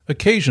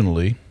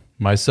Occasionally,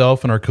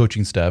 myself and our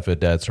coaching staff at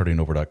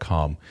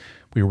dadstartingover.com,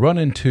 we run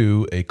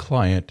into a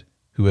client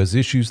who has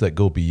issues that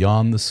go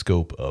beyond the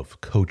scope of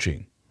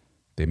coaching.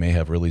 They may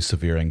have really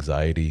severe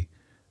anxiety,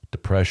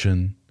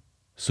 depression,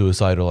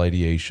 suicidal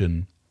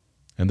ideation,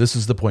 and this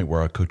is the point where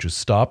our coaches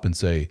stop and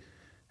say,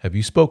 have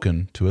you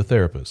spoken to a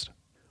therapist?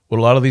 What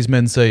a lot of these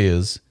men say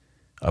is,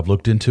 I've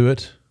looked into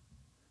it,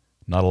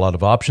 not a lot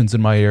of options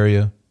in my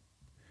area,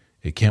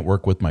 it can't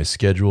work with my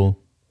schedule,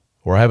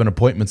 or I have an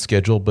appointment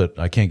scheduled, but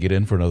I can't get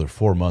in for another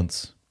 4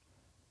 months.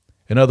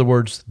 In other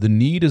words, the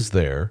need is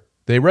there.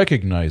 They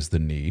recognize the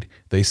need.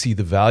 They see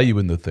the value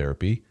in the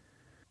therapy,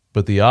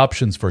 but the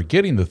options for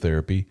getting the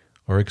therapy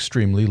are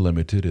extremely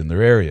limited in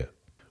their area.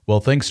 Well,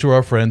 thanks to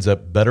our friends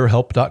at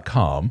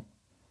BetterHelp.com,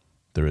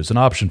 there is an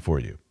option for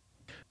you.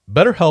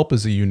 BetterHelp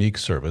is a unique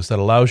service that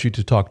allows you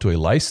to talk to a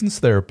licensed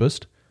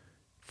therapist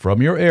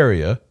from your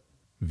area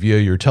via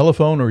your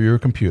telephone or your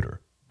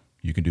computer.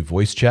 You can do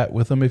voice chat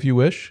with them if you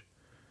wish.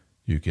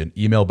 You can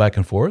email back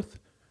and forth.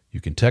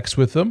 You can text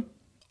with them,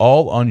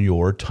 all on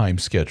your time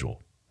schedule,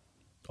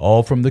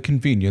 all from the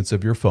convenience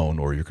of your phone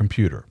or your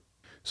computer.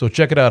 So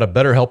check it out at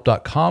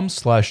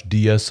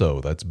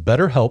betterhelp.com/DSO. That's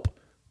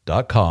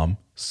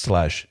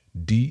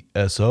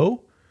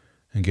betterhelp.com/DSO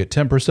and get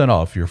 10%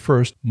 off your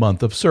first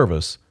month of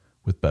service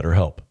with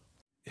BetterHelp.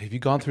 Have you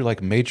gone through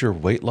like major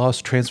weight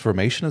loss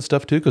transformation and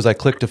stuff too? Because I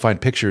clicked to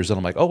find pictures and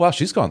I'm like, oh wow,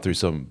 she's gone through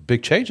some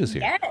big changes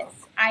here. Yes,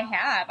 I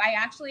have.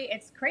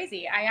 It's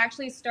crazy. I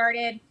actually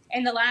started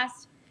in the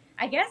last,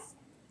 I guess,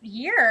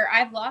 year.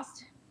 I've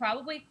lost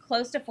probably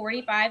close to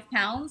 45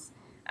 pounds.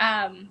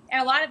 And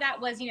a lot of that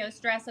was,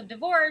 stress of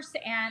divorce.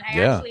 And I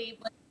actually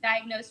was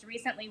diagnosed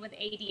recently with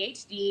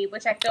ADHD,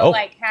 which I feel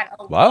like had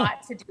a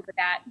lot to do with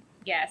that.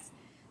 Yes.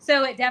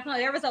 So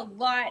there was a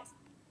lot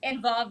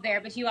involved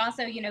there, but you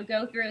also,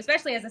 go through,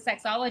 especially as a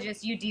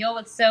sexologist, you deal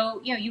with,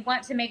 you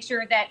want to make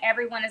sure that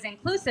everyone is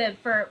inclusive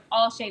for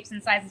all shapes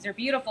and sizes are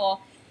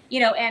beautiful,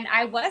 and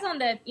I was on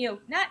the,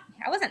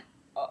 I wasn't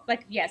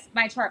like, yes,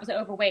 my chart was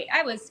overweight.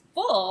 I was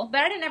full,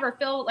 but I didn't ever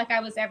feel like I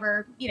was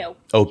ever,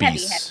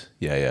 obese. Heavy.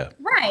 Yeah.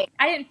 Right.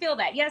 I didn't feel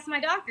that. Yes, my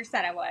doctor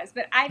said I was,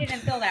 but I didn't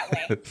feel that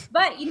way.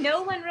 But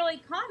no one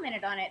really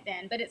commented on it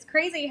then. But it's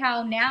crazy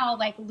how now,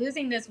 like,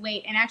 losing this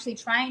weight and actually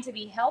trying to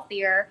be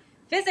healthier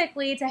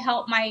physically to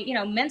help my,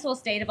 mental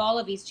state of all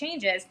of these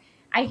changes,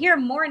 I hear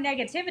more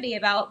negativity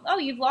about, oh,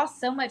 you've lost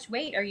so much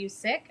weight. Are you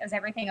sick? Is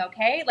everything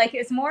okay? Like,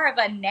 it's more of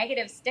a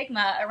negative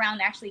stigma around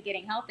actually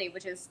getting healthy,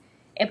 which is,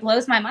 it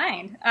blows my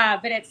mind.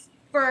 But it's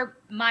for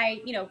my,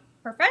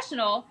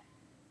 professional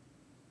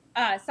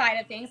side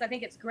of things. I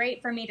think it's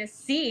great for me to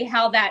see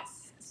how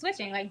that's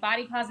switching. Like,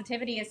 body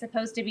positivity is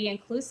supposed to be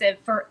inclusive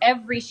for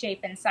every shape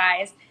and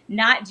size,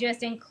 not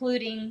just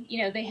including,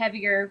 the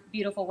heavier,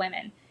 beautiful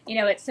women.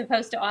 It's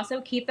supposed to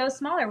also keep those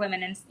smaller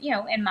women in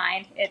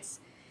mind. It's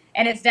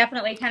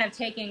definitely kind of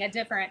taking a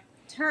different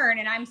turn,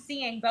 and I'm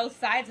seeing both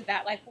sides of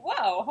that. Like,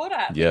 whoa, hold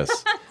up.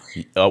 Yes.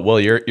 Well,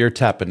 you're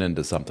tapping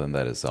into something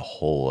that is a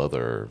whole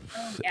other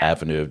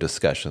avenue of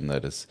discussion.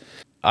 That is,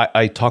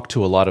 I talk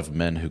to a lot of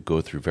men who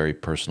go through very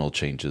personal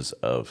changes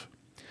of,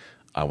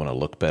 I want to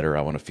look better.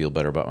 I want to feel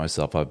better about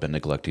myself. I've been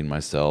neglecting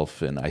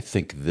myself. And I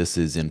think this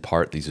is in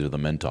part, these are the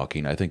men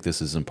talking, I think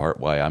this is in part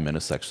why I'm in a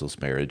sexless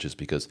marriage, is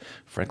because,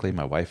 frankly,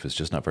 my wife is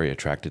just not very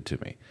attracted to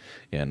me.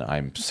 And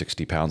I'm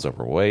 60 pounds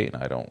overweight,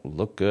 and I don't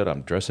look good.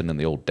 I'm dressing in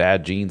the old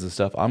dad jeans and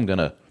stuff. I'm going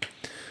to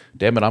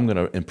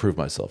improve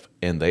myself.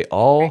 And they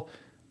all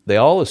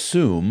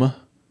assume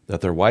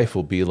that their wife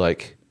will be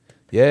like,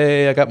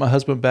 yay, I got my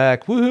husband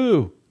back.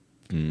 Woohoo.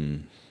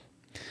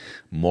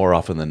 More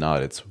often than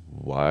not, it's,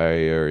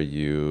 why are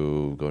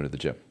you going to the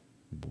gym?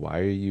 Why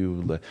are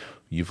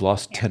you've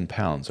lost 10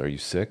 pounds. Are you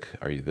sick?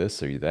 Are you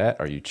this? Are you that?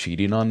 Are you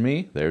cheating on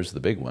me? There's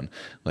the big one.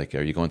 Like,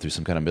 are you going through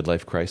some kind of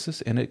midlife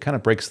crisis? And it kind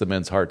of breaks the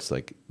men's hearts.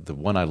 Like, the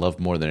one I love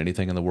more than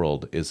anything in the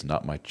world is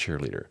not my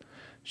cheerleader.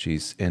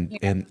 And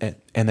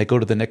they go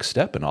to the next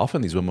step. And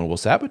often these women will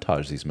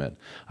sabotage these men.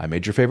 I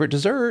made your favorite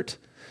dessert.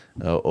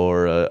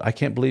 Or I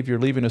can't believe you're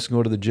leaving us and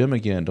go to the gym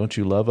again. Don't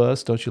you love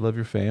us? Don't you love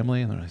your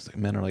family? And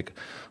men are like,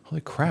 holy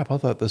crap, I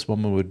thought this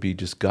woman would be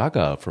just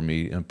gaga for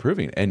me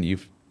improving. And you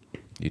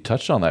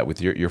touched on that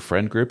with your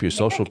friend group. Your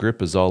social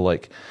group is all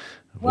like,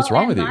 what's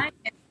wrong with you?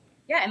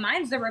 Yeah, and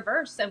mine's the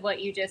reverse of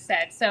what you just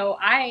said. So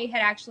I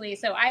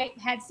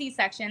had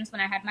C-sections when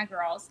I had my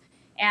girls,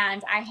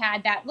 and I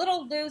had that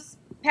little loose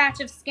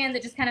patch of skin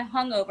that just kind of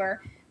hung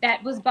over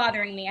that was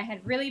bothering me. I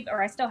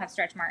still have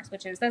stretch marks,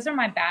 those are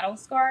my battle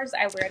scars.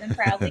 I wear them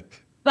proudly.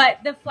 But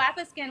the flap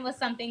of skin was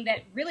something that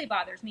really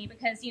bothers me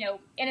because,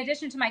 in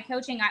addition to my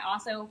coaching, I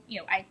also,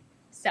 I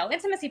sell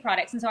intimacy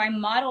products. And so I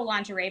model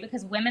lingerie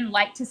because women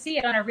like to see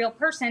it on a real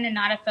person and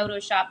not a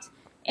photoshopped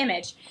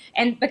image.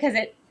 And because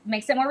it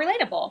makes it more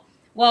relatable.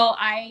 Well,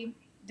 I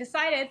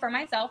decided for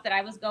myself that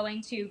I was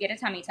going to get a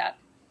tummy tuck.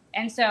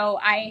 And so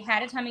I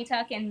had a tummy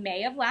tuck in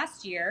May of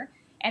last year.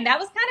 And that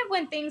was kind of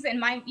when things in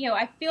my,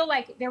 I feel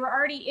like there were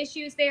already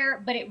issues there,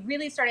 but it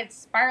really started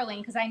spiraling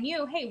because I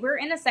knew, hey, we're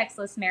in a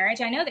sexless marriage.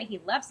 I know that he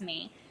loves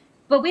me,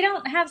 but we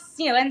don't have,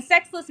 and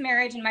sexless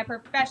marriage, in my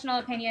professional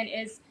opinion,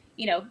 is,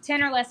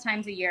 10 or less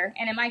times a year.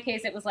 And in my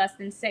case, it was less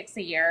than 6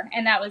 a year.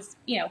 And that was,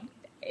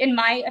 in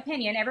my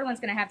opinion, everyone's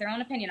going to have their own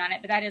opinion on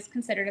it, but that is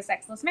considered a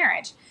sexless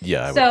marriage.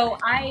 Yeah. So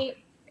I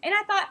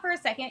thought for a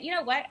second, you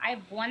know what?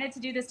 I've wanted to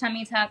do this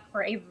tummy tuck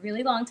for a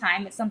really long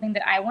time. It's something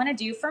that I want to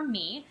do for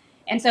me.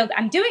 And so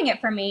I'm doing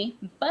it for me,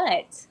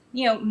 but,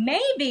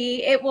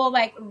 maybe it will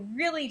like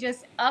really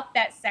just up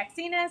that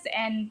sexiness,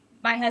 and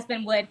my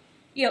husband would,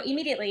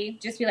 immediately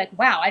just be like,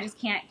 wow, I just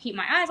can't keep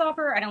my eyes off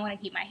her. I don't want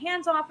to keep my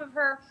hands off of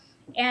her.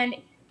 And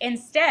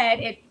instead,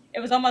 it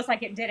was almost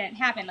like it didn't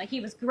happen. Like, he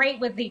was great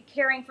with the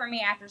caring for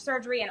me after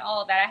surgery and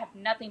all of that. I have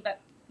nothing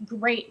but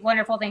great,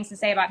 wonderful things to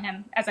say about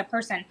him as a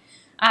person.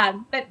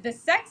 But the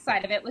sex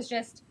side of it was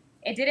just,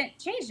 it didn't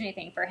change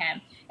anything for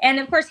him. And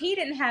of course, he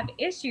didn't have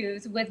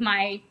issues with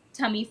my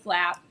tummy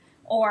flap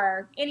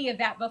or any of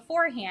that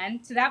beforehand.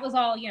 So that was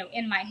all,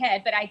 in my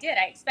head. But I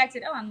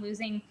expected, I'm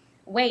losing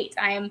weight.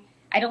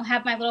 I don't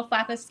have my little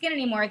flap of skin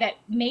anymore. That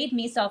made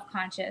me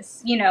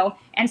self-conscious,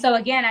 And so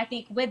again, I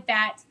think with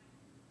that,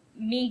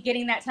 me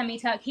getting that tummy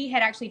tuck, he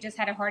had actually just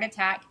had a heart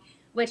attack,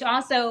 which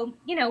also,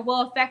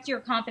 will affect your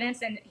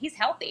confidence, and he's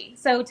healthy.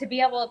 So to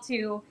be able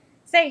to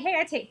say, hey,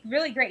 I take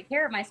really great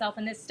care of myself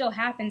and this still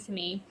happened to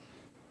me,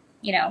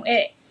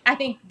 I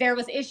think there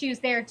was issues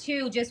there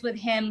too, just with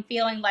him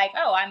feeling like,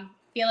 oh, I'm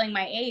feeling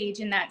my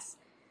age and that's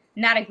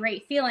not a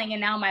great feeling.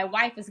 And now my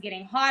wife is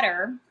getting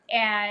hotter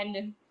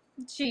and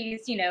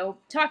she's,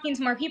 talking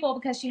to more people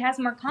because she has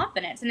more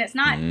confidence. And it's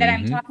not that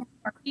I'm talking to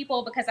more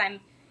people because I'm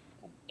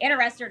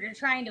interested or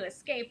trying to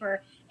escape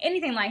or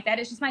anything like that.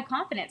 It's just my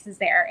confidence is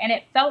there. And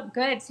it felt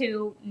good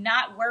to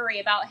not worry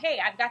about, hey,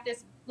 I've got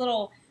this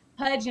little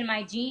pudge in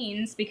my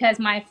jeans because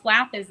my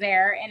flap is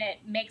there and it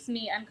makes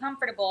me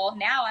uncomfortable.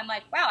 Now I'm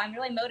like, wow, I'm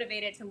really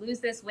motivated to lose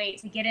this weight,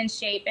 to get in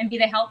shape and be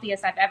the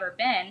healthiest I've ever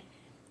been.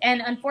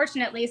 And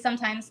unfortunately,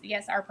 sometimes,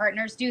 yes, our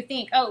partners do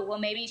think, oh, well,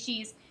 maybe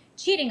she's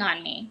cheating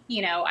on me.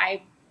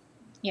 I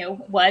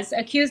was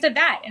accused of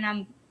that.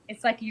 And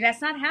it's like,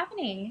 that's not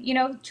happening.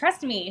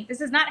 Trust me,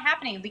 this is not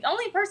happening. The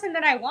only person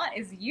that I want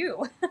is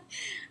you.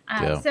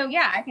 So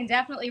yeah, I can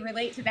definitely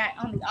relate to that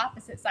on the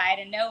opposite side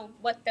and know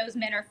what those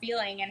men are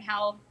feeling and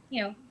how,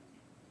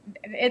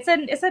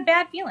 it's a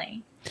bad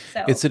feeling.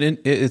 So it's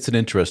an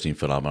interesting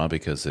phenomenon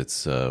because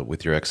it's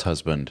with your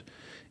ex-husband,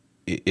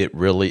 it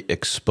really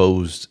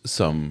exposed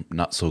some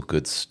not so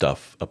good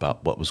stuff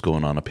about what was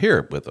going on up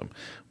here with him,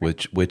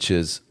 which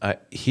is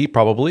he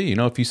probably,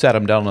 if you sat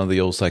him down on the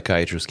old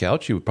psychiatrist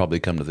couch, you would probably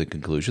come to the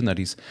conclusion that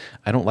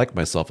I don't like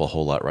myself a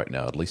whole lot right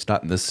now, at least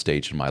not in this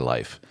stage in my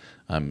life.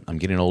 I'm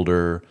getting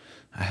older.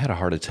 I had a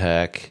heart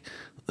attack.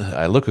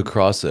 I look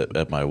across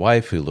at my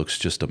wife who looks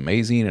just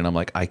amazing, and I'm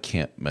like, I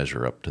can't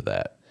measure up to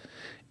that.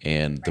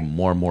 And the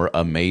more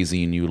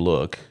amazing you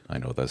look, I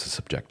know that's a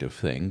subjective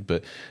thing,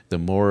 but the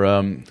more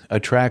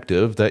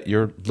attractive that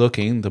you're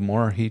looking, the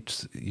more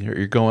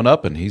you're going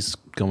up and he's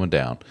going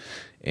down.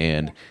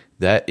 And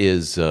that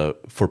is,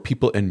 for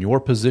people in your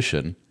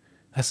position,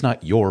 that's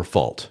not your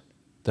fault.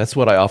 That's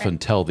what I often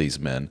tell these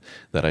men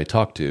that I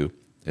talk to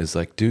is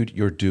like, dude,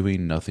 you're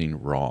doing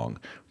nothing wrong.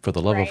 For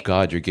the love of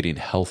God, you're getting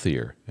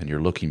healthier and you're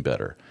looking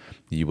better.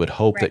 You would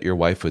hope that your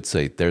wife would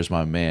say, there's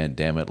my man,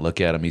 damn it, look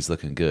at him, he's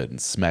looking good,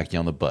 and smack you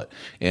on the butt.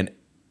 And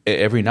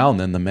every now and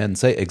then the men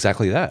say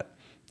exactly that.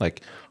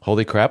 Like,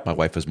 holy crap, my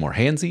wife is more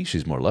handsy,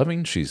 she's more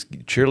loving, she's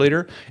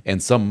cheerleader.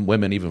 And some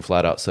women even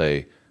flat out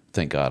say,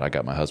 thank God I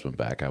got my husband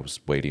back. I was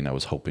waiting, I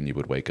was hoping you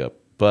would wake up.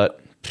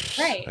 But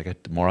I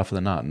got more often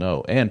than not,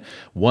 no. And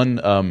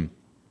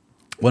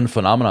one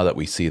phenomena that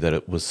we see that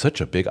it was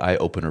such a big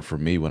eye-opener for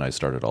me when I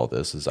started all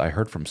this is I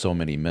heard from so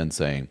many men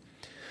saying,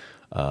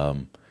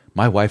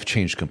 my wife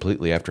changed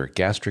completely after a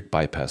gastric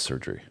bypass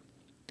surgery.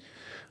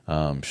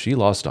 She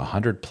lost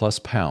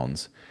 100+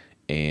 pounds,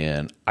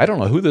 and I don't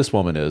know who this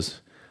woman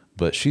is,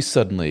 but she's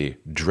suddenly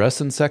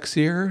dressing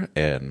sexier,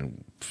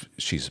 and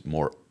she's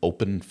more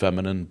open,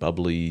 feminine,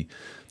 bubbly,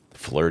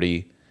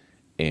 flirty,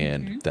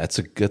 and that's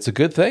a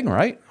good thing,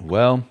 right?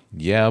 Well,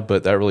 yeah,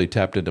 but that really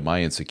tapped into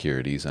my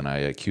insecurities, and I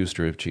accused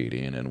her of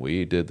cheating, and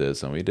we did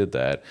this and we did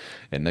that,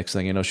 and next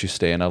thing you know, she's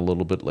staying out a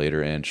little bit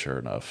later, and sure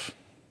enough,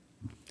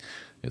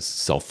 it's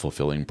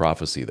self-fulfilling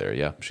prophecy there.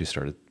 Yeah, she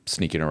started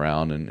sneaking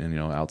around and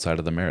outside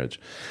of the marriage.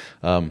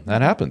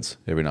 That happens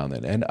every now and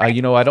then. And I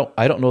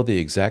don't know the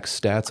exact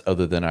stats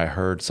other than I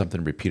heard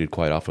something repeated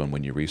quite often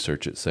when you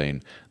research it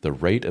saying the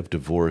rate of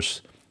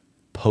divorce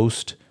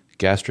post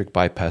gastric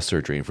bypass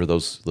surgery. And for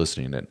those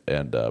listening,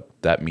 and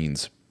that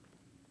means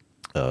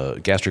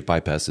gastric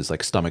bypass is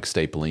like stomach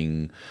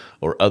stapling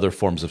or other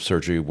forms of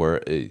surgery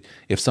where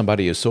if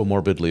somebody is so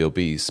morbidly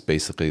obese,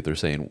 basically they're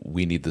saying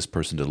we need this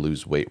person to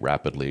lose weight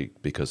rapidly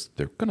because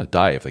they're going to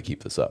die if they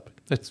keep this up.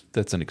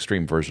 That's an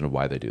extreme version of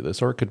why they do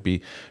this, or it could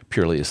be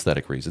purely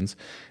aesthetic reasons.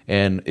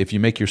 And if you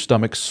make your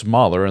stomach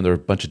smaller, and there are a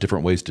bunch of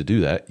different ways to do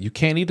that, you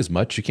can't eat as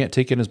much, you can't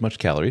take in as much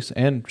calories,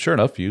 and sure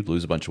enough, you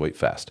lose a bunch of weight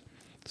fast.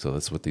 So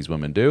that's what these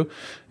women do.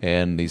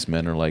 And these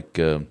men are like,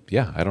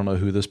 I don't know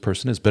who this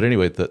person is. But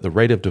anyway, the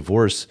rate of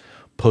divorce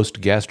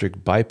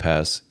post-gastric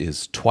bypass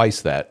is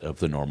twice that of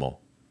the normal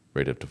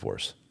rate of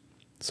divorce.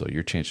 So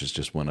your chances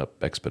just went up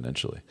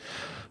exponentially.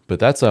 But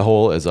that's a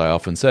whole, as I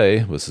often say,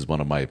 this is one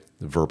of my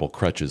verbal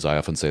crutches. I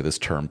often say this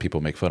term,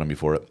 people make fun of me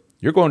for it.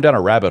 You're going down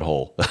a rabbit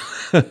hole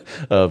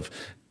of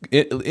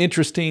the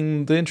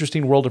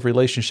interesting world of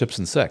relationships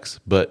and sex.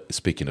 But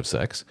speaking of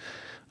sex,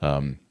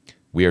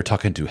 we are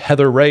talking to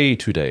Heather Ray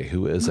today,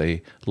 who is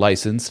a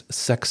licensed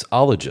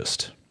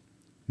sexologist.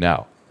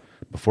 Now,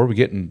 before we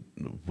get in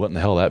what in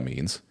the hell that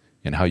means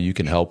and how you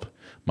can help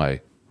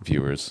my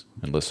viewers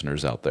and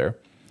listeners out there,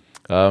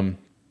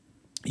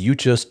 you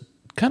just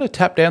kind of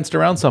tap danced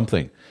around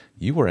something.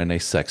 You were in a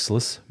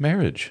sexless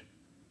marriage.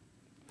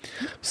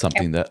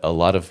 Something that a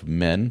lot of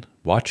men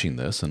watching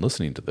this and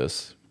listening to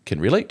this can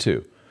relate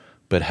to.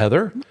 But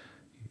Heather,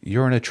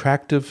 you're an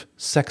attractive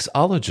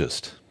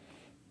sexologist.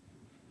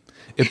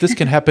 If this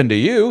can happen to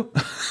you,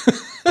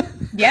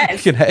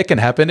 Yes. it can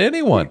happen to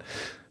anyone.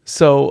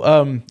 So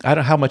I don't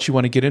know how much you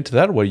want to get into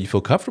that or whether you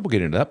feel comfortable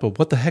getting into that, but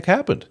what the heck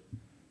happened?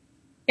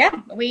 Yeah,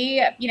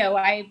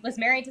 I was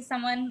married to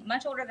someone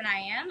much older than I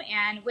am,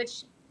 and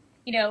which,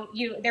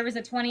 there was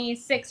a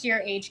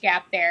 26-year age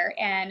gap there,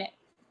 and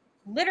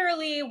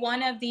literally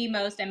one of the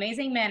most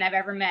amazing men I've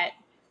ever met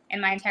in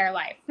my entire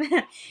life.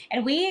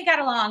 And we got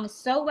along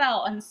so well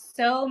on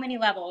so many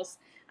levels.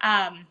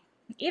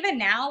 Even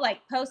now, like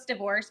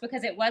post-divorce,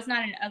 because it was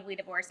not an ugly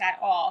divorce at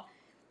all.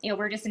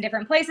 We're just in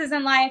different places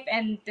in life,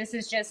 and this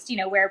is just,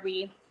 where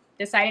we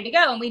decided to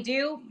go. And we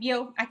do,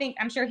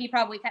 I'm sure he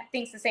probably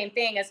thinks the same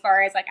thing as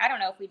far as like, I don't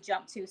know if we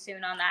jumped too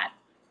soon on that.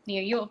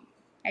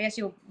 I guess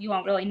you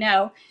won't really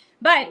know,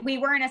 but we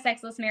were in a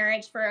sexless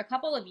marriage for a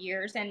couple of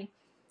years. And,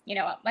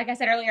 like I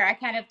said earlier, I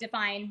kind of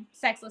define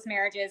sexless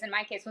marriages. In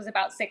my case, was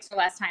about 6 or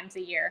less times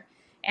a year.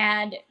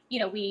 And,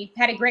 we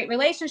had a great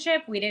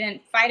relationship. We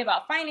didn't fight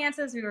about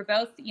finances. We were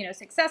both,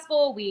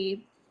 successful.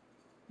 We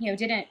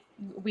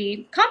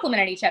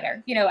complemented each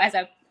other,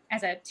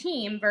 as a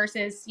team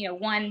versus,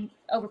 one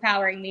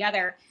overpowering the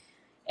other.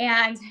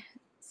 And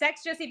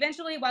sex just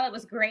eventually, while it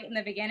was great in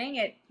the beginning,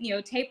 it,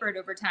 tapered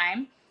over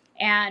time.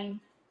 And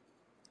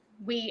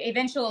we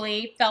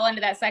eventually fell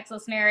into that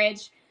sexless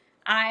marriage.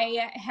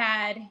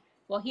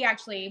 He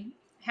actually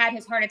had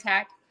his heart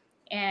attack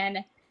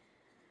in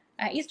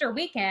Easter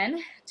weekend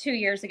 2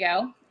 years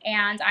ago.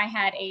 And I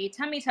had a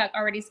tummy tuck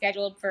already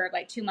scheduled for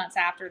like 2 months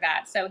after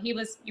that. So he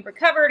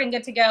recovered and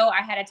good to go.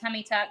 I had a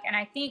tummy tuck. And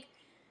I think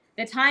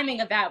the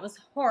timing of that was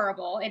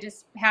horrible. It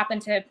just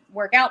happened to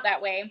work out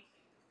that way.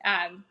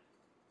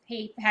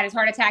 He had his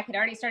heart attack, had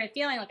already started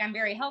feeling like I'm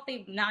very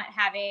healthy, not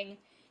having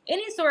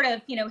any sort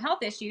of,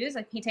 health issues.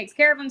 Like he takes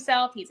care of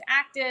himself. He's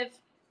active.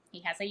 He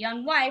has a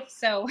young wife.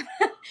 So,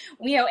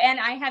 and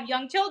I have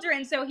young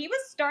children. So he was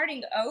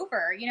starting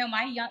over.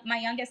 My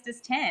youngest is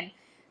 10.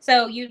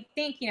 So you'd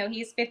think,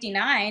 he's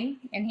 59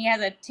 and he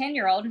has a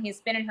 10-year-old and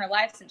he's been in her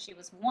life since she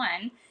was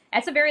 1.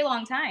 That's a very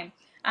long time.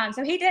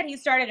 So he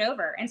started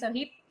over. And so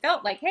he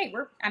felt like, hey,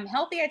 I'm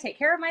healthy. I take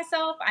care of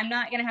myself. I'm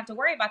not going to have to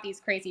worry about these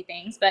crazy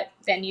things. But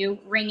then you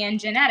ring in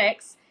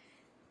genetics,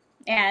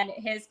 and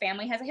his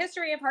family has a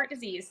history of heart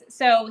disease.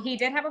 So he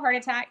did have a heart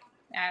attack.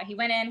 He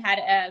went in, had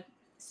a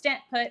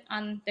stent put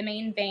on the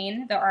main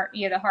vein, the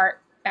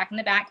heart back in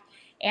the back,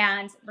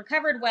 and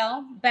recovered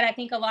well. But I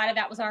think a lot of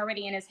that was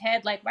already in his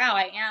head, like, wow,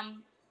 I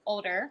am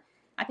older.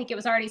 I think it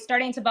was already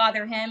starting to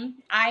bother him.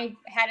 I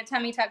had a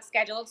tummy tuck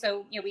scheduled,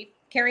 so we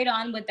carried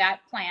on with that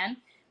plan.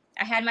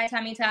 I had my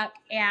tummy tuck,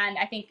 and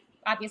I think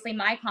obviously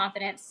my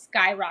confidence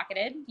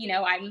skyrocketed.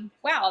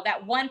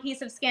 That one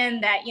piece of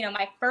skin that,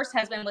 my first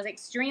husband was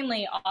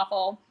extremely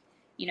awful,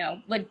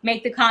 would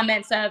make the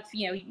comments of,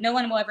 no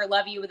one will ever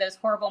love you with those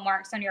horrible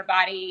marks on your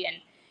body.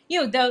 And,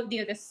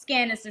 the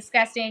skin is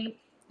disgusting.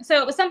 So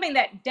it was something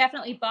that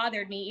definitely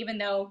bothered me, even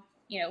though,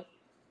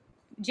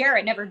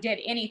 Jarrett never did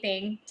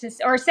anything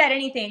or said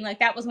anything. Like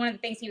that was one of the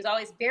things he was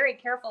always very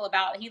careful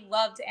about. He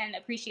loved and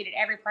appreciated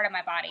every part of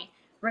my body,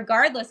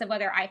 regardless of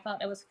whether I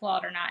felt it was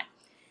flawed or not.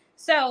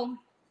 So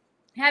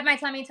I had my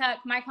tummy tuck,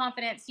 my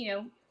confidence,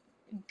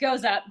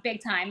 goes up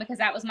big time because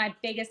that was my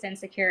biggest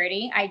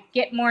insecurity. I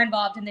get more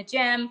involved in the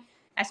gym.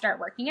 I start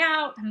working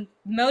out. I'm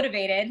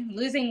motivated,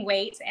 losing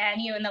weight.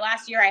 And, in the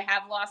last year I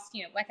have lost,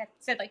 like I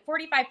said, like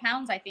 45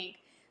 pounds, I think.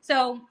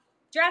 So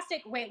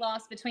drastic weight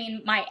loss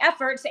between my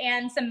efforts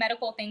and some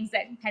medical things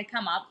that had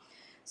come up.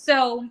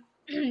 So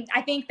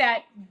I think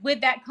that with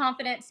that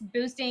confidence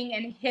boosting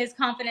and his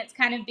confidence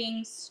kind of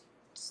being,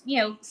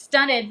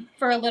 stunted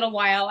for a little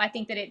while, I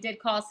think that it did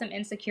cause some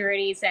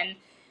insecurities. And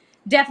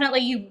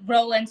definitely you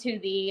roll into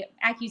the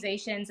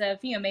accusations of,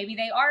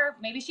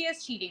 maybe she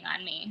is cheating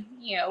on me.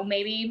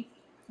 Maybe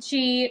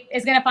she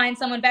is going to find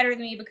someone better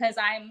than me because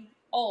I'm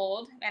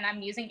old, and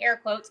I'm using air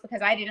quotes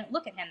because I didn't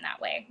look at him that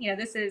way.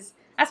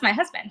 That's my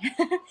husband.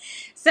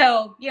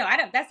 So,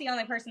 that's the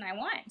only person I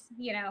want,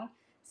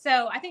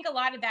 So I think a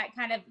lot of that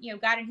kind of,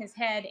 got in his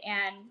head,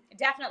 and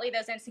definitely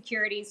those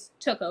insecurities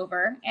took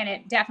over, and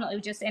it definitely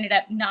just ended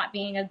up not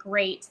being a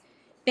great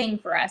thing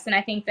for us. And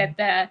I think that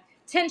the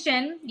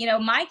tension,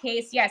 my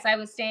case, yes, I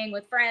was staying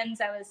with friends.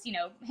 I was,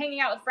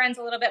 hanging out with friends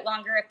a little bit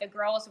longer if the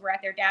girls were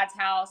at their dad's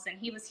house and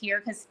he was here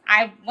because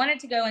I wanted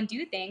to go and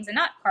do things and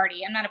not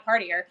party. I'm not a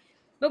partier,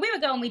 but we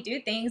would go and we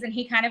do things and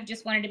he kind of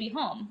just wanted to be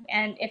home.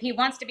 And if he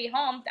wants to be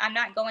home, I'm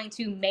not going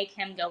to make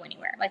him go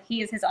anywhere. Like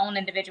he is his own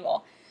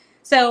individual.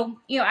 So,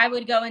 I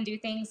would go and do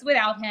things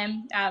without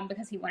him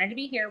because he wanted to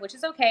be here, which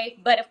is okay.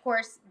 But of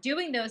course,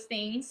 doing those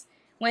things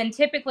when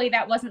typically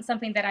that wasn't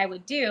something that I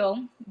would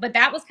do. But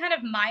that was kind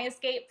of my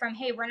escape from,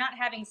 hey, we're not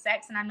having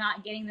sex and I'm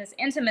not getting this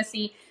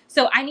intimacy,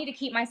 so I need to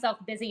keep myself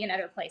busy in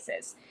other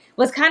places,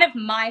 was kind of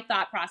my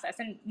thought process.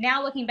 And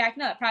now looking back,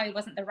 no, it probably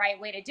wasn't the right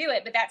way to do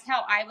it, but that's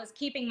how I was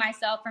keeping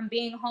myself from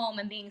being home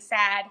and being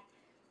sad,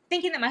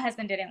 thinking that my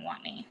husband didn't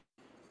want me,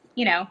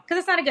 because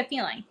it's not a good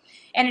feeling.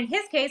 And in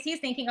his case, he's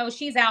thinking, oh,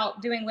 she's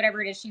out doing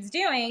whatever it is she's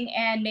doing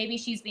and maybe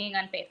she's being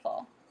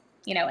unfaithful,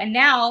 and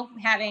now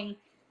having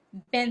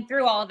been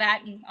through all of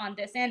that and on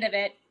this end of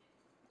it,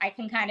 I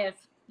can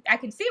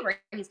see where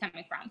he's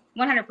coming from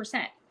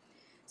 100%.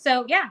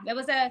 So yeah, it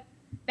was a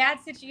bad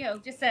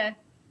situation.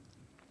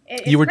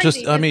 You were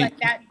just, I mean, like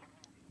that,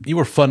 you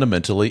were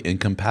fundamentally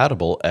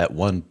incompatible at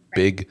one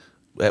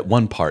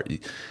part.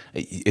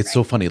 It's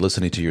so funny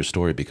listening to your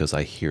story because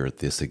I hear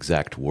this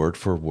exact word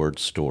for word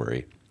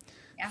story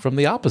from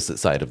the opposite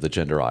side of the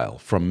gender aisle,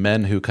 from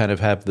men who kind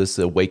of have this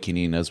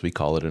awakening, as we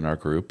call it in our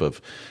group,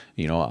 of,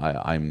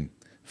 I'm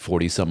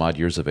 40 some odd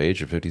years of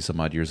age or 50 some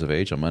odd years of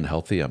age. I'm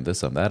unhealthy. I'm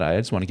this, I'm that. I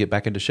just want to get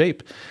back into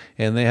shape.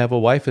 And they have a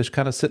wife who's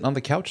kind of sitting on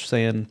the couch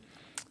saying,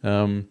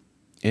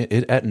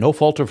 at no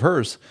fault of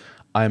hers,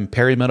 I'm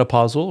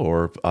perimenopausal,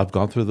 or I've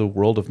gone through the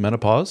world of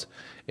menopause.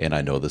 And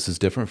I know this is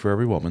different for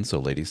every woman. So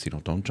ladies,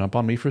 don't jump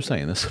on me for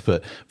saying this,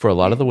 but for a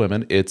lot of the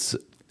women,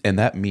 and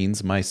that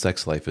means my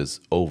sex life is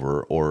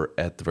over, or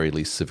at the very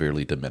least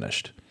severely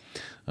diminished.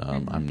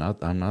 I'm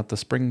not the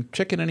spring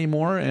chicken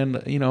anymore.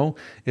 And,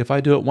 if I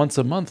do it once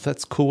a month,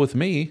 that's cool with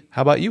me.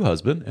 How about you,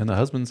 husband? And the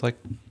husband's like,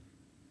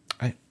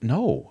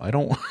 no, I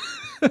don't.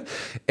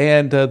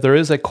 And there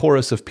is a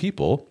chorus of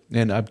people,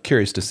 and I'm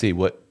curious to see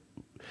what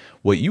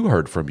you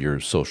heard from your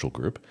social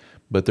group,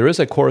 but there is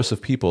a chorus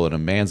of people in a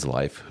man's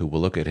life who will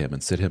look at him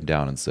and sit him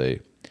down and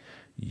say,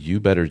 you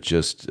better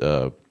just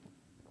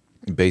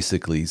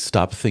basically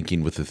stop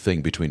thinking with the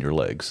thing between your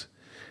legs.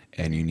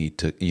 And you need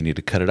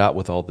to cut it out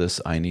with all this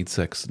I need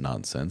sex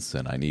nonsense,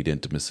 and I need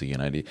intimacy,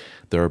 and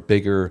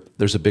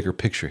there's a bigger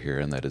picture here,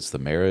 and that is the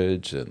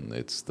marriage and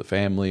it's the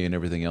family and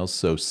everything else.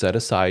 So set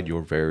aside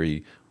your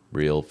very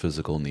real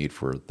physical need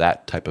for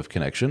that type of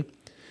connection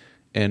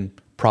and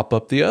prop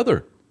up the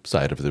other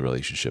side of the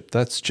relationship.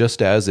 That's just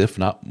as, if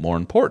not more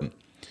important.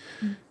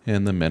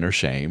 And the men are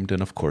shamed.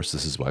 And of course,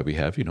 this is why we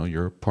have,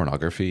 your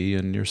pornography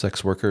and your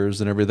sex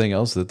workers and everything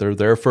else, that they're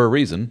there for a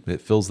reason.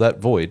 It fills that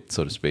void,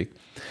 so to speak.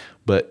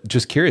 But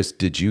just curious,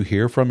 did you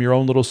hear from your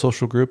own little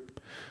social group,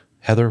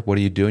 Heather, what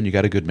are you doing? You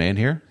got a good man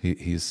here.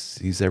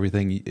 He's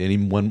everything any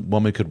one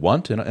woman could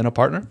want in a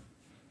partner?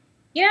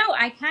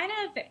 I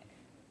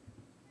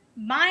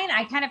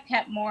kind of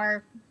kept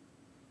more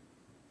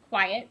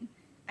quiet.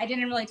 I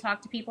didn't really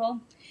talk to people.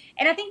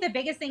 And I think the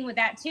biggest thing with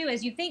that too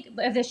is you think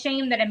of the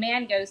shame that a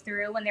man goes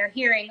through when they're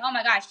hearing, oh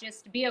my gosh,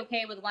 just be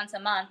okay with once a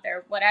month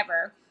or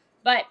whatever.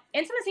 But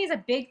intimacy is a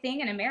big thing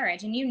in a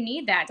marriage, and you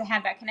need that to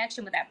have that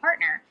connection with that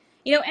partner.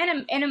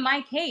 And in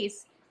my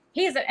case,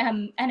 he's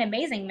an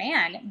amazing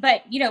man.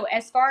 But,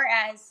 as far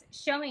as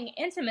showing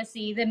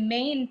intimacy, the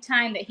main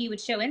time that he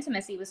would show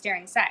intimacy was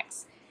during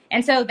sex.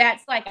 And so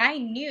that's like, I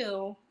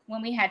knew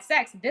when we had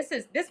sex,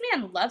 this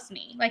man loves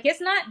me. Like, it's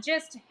not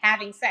just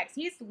having sex.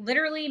 He's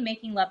literally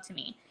making love to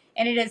me.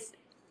 And it is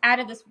out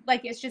of this,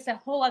 like, it's just a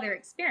whole other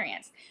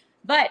experience.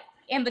 But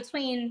in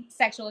between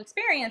sexual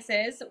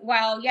experiences,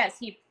 while yes,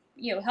 he,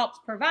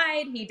 helped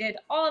provide, he did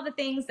all of the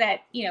things that,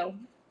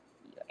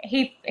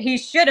 he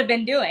should have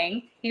been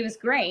doing. He was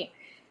great.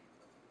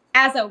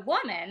 As a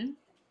woman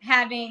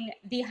having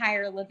the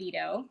higher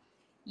libido,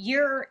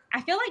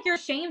 I feel like you're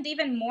shamed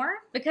even more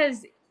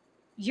because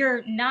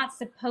you're not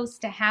supposed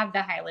to have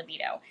the high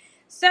libido.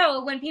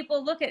 So when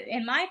people look at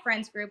in my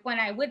friends group, when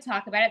I would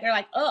talk about it, they're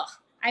like, ugh,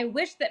 I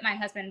wish that my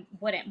husband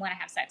wouldn't want to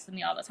have sex with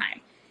me all the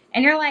time.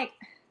 And you're like,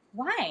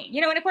 why?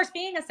 And of course,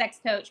 being a sex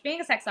coach, being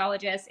a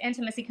sexologist,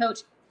 intimacy coach,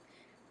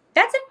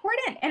 that's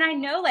important. And I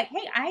know, like,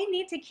 hey, I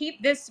need to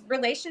keep this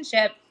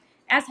relationship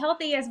as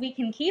healthy as we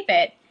can keep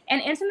it.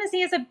 And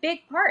intimacy is a big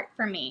part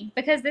for me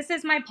because this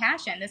is my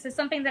passion. This is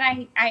something that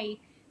I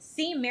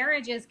see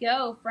marriages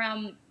go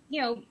from,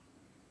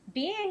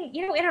 being,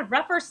 in a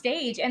rougher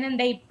stage, and then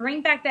they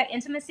bring back that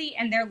intimacy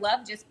and their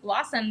love just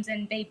blossoms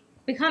and they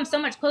become so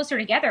much closer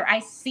together.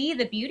 I see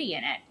the beauty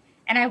in it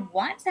and I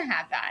want to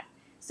have that.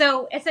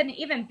 So it's an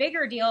even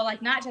bigger deal,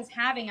 like not just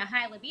having a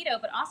high libido,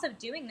 but also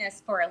doing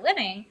this for a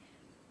living.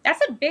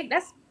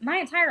 That's my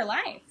entire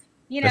life,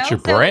 That's your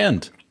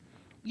brand.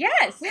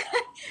 Yes.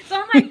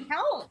 So I'm like,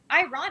 how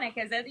ironic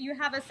is it that you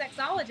have a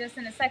sexologist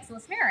in a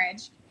sexless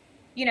marriage,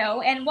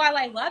 and while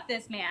I love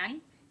this man,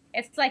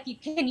 it's like,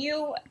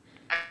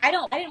 I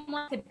didn't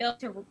want to build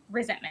to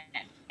resentment.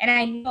 And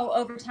I know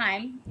over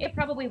time it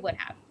probably would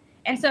have.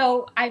 And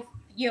so I've,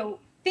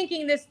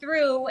 thinking this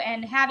through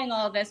and having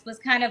all of this was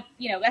kind of,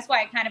 that's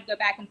why I kind of go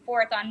back and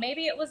forth on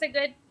maybe it was a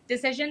good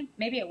decision,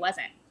 maybe it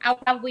wasn't. I'll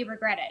probably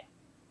regret it.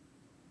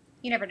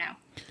 You never know.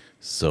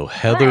 So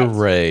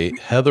But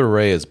Heather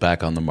Ray is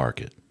back on the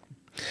market.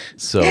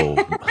 So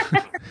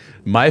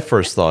my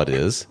first thought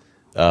is,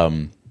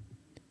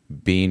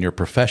 being your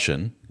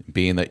profession,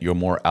 being that you're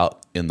more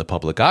out in the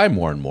public eye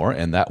more and more,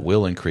 and that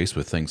will increase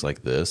with things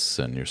like this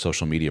and your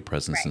social media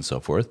presence right. and so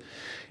forth,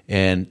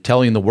 and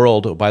telling the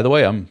world, oh, by the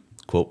way, I'm,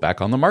 quote,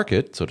 back on the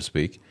market, so to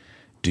speak.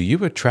 Do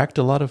you attract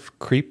a lot of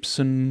creeps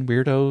and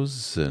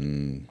weirdos?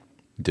 And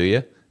do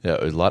you? Yeah,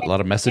 a lot of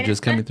And messages it's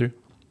coming through?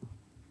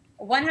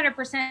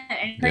 100%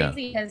 and Yeah.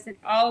 crazy because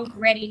it's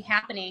already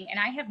happening and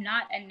I have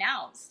not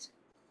announced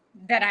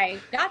that I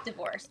got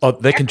divorced. Oh,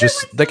 they can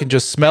Everyone's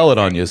just smell it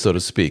on you, so to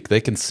speak. They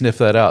can sniff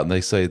that out, and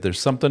they say there's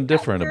something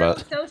different through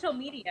about. social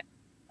media,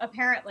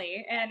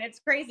 apparently. And it's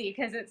crazy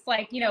because it's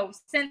like,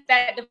 since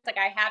that, it's like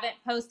I haven't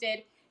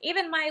posted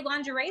even my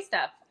lingerie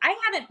stuff. I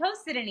haven't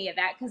posted any of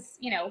that because,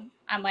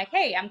 I'm like,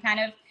 hey, I'm kind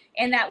of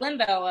in that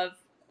limbo of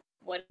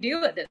what to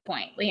do at this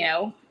point.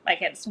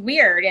 Like it's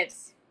weird.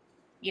 It's,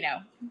 you know,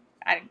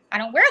 I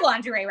don't wear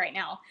lingerie right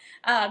now.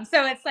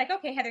 So it's like,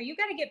 okay, Heather, you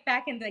got to get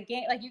back in the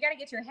game. Like you got to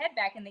get your head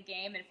back in the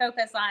game and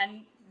focus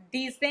on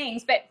these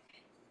things. But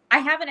I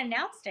haven't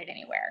announced it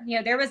anywhere.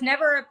 There was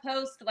never a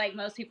post like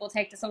most people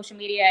take to social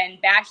media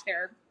and bash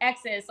their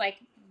exes. Like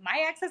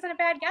my ex isn't a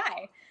bad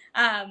guy.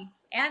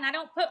 And I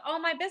don't put all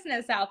my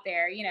business out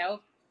there.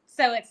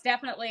 So it's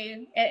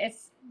definitely,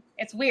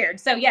 it's weird.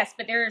 So yes,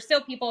 but there are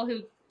still people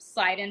who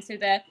slide into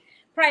the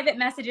private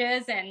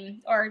messages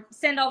or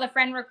send all the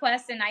friend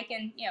requests, and I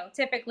can,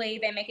 typically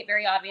they make it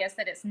very obvious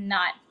that it's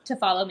not to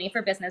follow me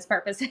for business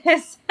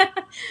purposes.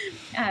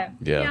 Yeah.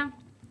 Yeah.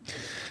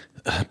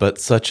 But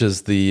such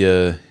is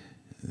the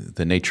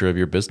nature of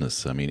your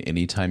business. I mean,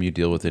 anytime you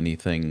deal with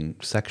anything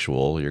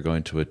sexual, you're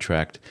going to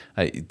attract.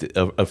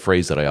 A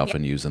phrase that I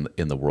often use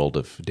in the world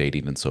of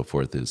dating and so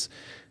forth is,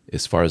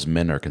 as far as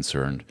men are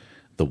concerned,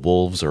 the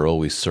wolves are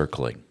always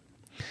circling.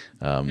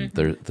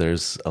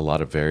 There's a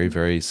lot of very,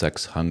 very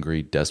sex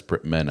hungry,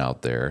 desperate men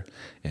out there,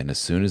 and as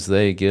soon as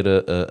they get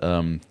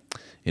an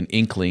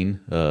inkling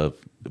of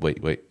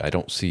wait, I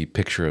don't see a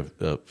picture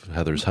of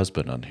Heather's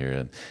husband on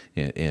here,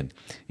 and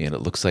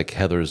it looks like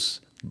Heather's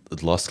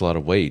lost a lot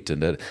of weight,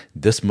 and that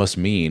this must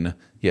mean,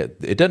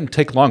 it doesn't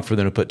take long for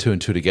them to put two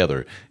and two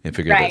together and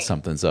figure that Right.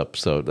 something's up.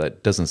 So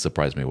that doesn't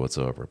surprise me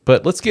whatsoever.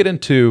 But let's get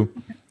into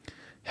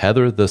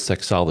Heather the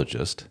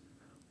Sexologist.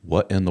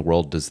 What in the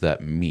world does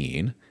that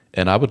mean?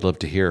 And I would love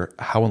to hear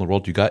how in the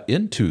world you got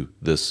into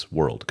this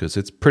world, because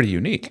it's pretty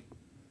unique.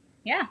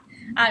 Yeah.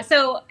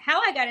 So how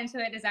I got into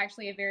it is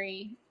actually a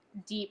very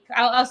deep.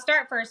 I'll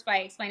start first by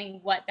explaining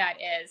what that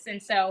is.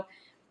 And so,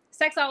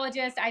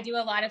 sexologist, I do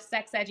a lot of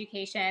sex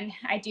education.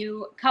 I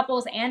do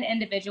couples and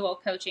individual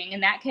coaching,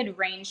 and that could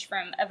range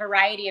from a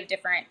variety of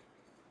different,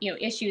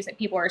 issues that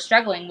people are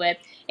struggling with.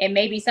 It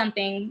may be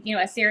something,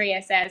 as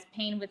serious as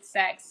pain with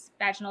sex,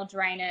 vaginal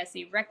dryness,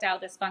 erectile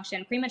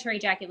dysfunction, premature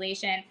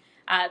ejaculation,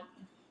 uh,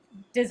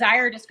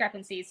 desire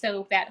discrepancies,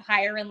 so that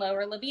higher and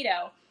lower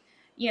libido.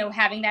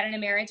 Having that in a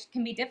marriage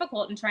can be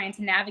difficult and trying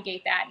to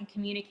navigate that and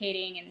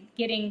communicating and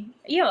getting,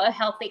 a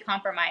healthy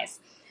compromise.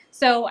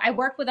 So I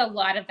work with a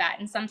lot of that.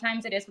 And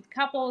sometimes it is with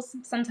couples.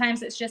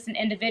 Sometimes it's just an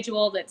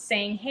individual that's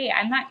saying, hey,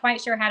 I'm not quite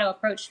sure how to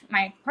approach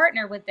my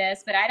partner with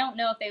this, but I don't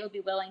know if they would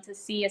be willing to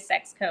see a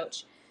sex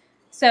coach.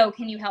 So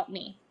can you help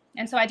me?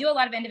 And so I do a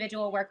lot of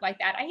individual work like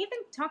that. I even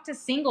talk to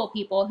single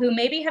people who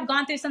maybe have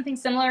gone through something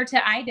similar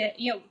to I did,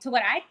 to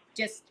what I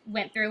just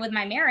went through with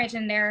my marriage.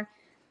 And they're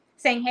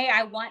saying, hey,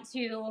 I want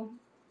to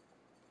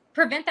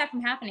prevent that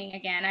from happening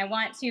again. I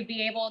want to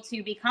be able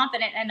to be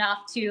confident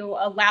enough to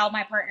allow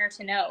my partner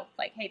to know,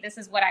 like, hey, this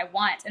is what I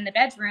want in the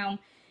bedroom,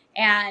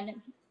 and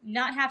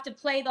not have to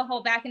play the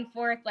whole back and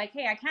forth, like,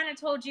 hey, I kind of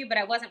told you, but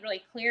I wasn't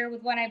really clear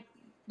with what I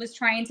was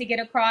trying to get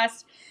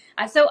across.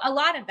 So a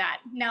lot of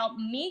that. Now,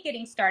 me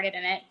getting started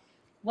in it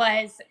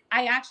was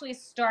I actually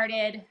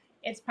started,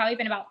 it's probably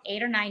been about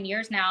 8 or 9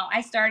 years now.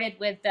 I started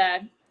with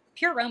the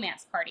pure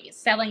romance parties,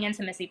 selling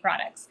intimacy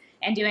products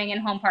and doing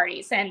in-home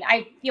parties. And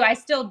I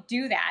still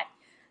do that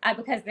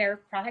because their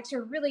products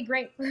are really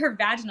great for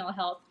vaginal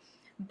health.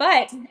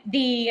 But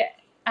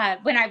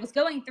when I was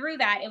going through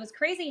that, it was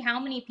crazy how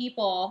many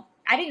people,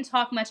 I didn't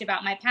talk much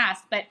about my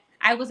past, but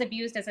I was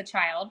abused as a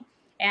child.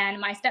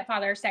 And my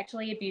stepfather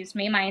sexually abused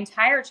me my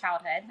entire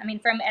childhood. I mean,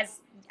 from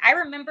as I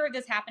remember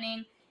this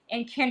happening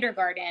in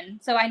kindergarten.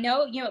 So I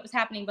know, it was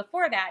happening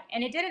before that.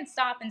 And it didn't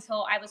stop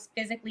until I was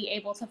physically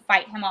able to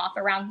fight him off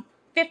around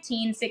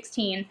 15,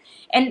 16.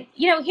 And,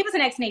 he was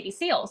an ex-Navy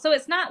SEAL. So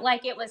it's not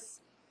like it was,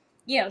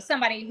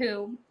 somebody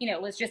who,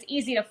 was just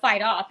easy to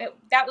fight off.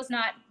 That was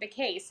not the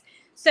case.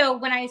 So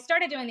when I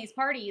started doing these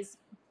parties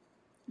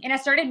and I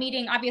started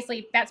meeting,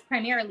 obviously that's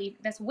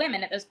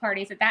women at those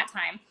parties at that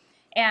time.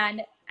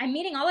 And I'm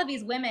meeting all of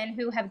these women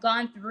who have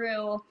gone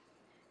through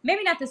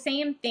maybe not the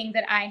same thing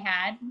that I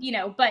had,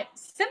 but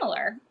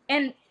similar.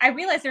 And I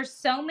realized there's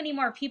so many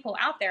more people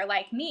out there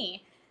like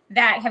me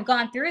that have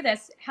gone through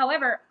this.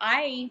 However,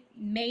 I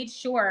made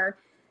sure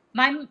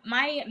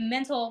my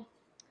mental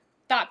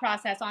thought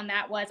process on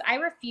that was I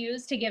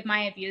refuse to give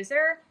my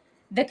abuser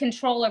the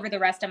control over the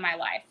rest of my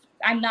life.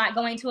 I'm not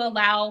going to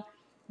allow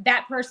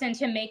that person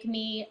to make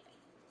me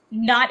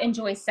not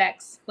enjoy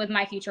sex with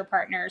my future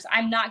partners.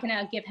 I'm not going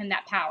to give him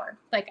that power.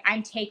 Like,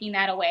 I'm taking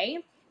that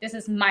away. This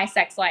is my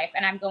sex life,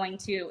 and I'm going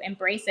to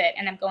embrace it,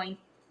 and I'm going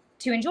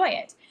to enjoy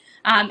it.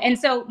 And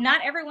so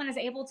not everyone is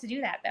able to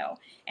do that, though.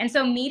 And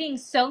so meeting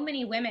so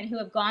many women who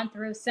have gone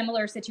through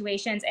similar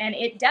situations, and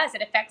it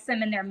affects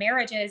them in their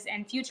marriages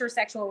and future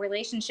sexual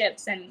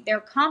relationships and their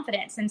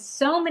confidence and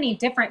so many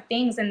different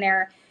things in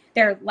their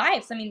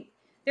lives. I mean,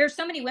 there's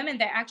so many women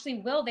that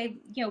actually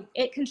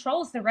it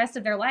controls the rest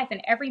of their life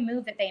and every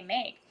move that they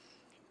make.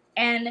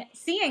 And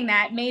seeing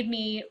that made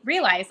me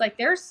realize, like,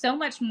 there's so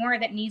much more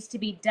that needs to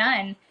be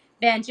done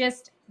than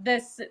just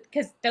this,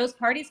 because those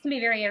parties can be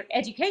very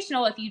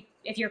educational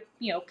if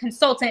your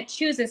consultant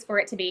chooses for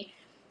it to be.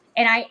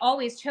 And I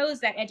always chose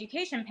that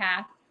education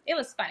path. It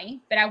was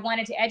funny, but I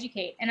wanted to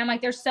educate. And I'm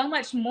like, there's so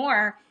much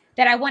more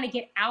that I want to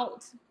get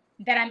out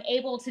that I'm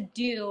able to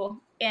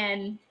do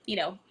in,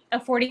 a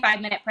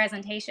 45-minute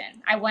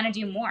presentation. I want to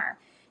do more.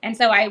 And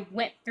so I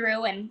went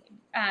through and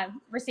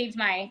received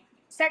my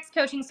sex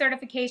coaching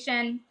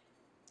certification.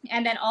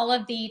 And then all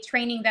of the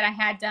training that I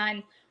had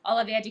done, all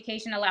of the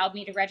education allowed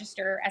me to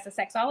register as a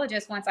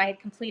sexologist once I had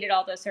completed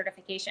all those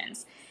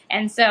certifications.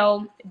 And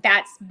so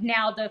that's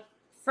now the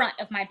front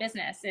of my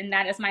business. And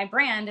that is my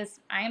brand,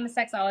 is I am a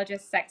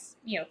sexologist, sex,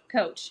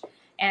 coach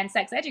and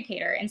sex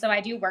educator. And so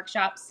I do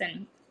workshops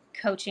and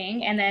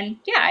coaching. And then,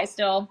 I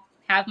still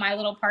have my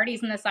little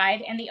parties on the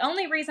side. And the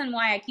only reason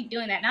why I keep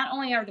doing that, not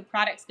only are the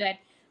products good,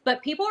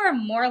 but people are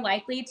more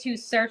likely to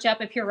search up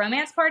a pure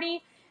romance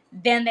party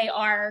than they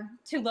are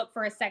to look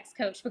for a sex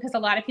coach, because a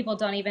lot of people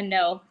don't even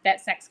know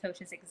that sex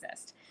coaches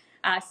exist.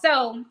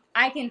 So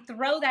I can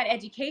throw that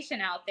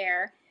education out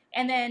there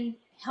and then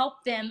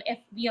help them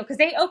because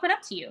they open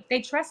up to you,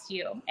 they trust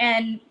you,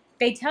 and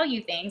they tell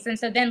you things. And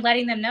so then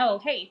letting them know,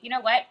 hey, you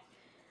know what?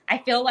 I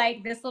feel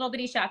like this little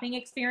bitty shopping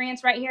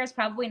experience right here is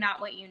probably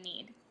not what you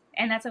need.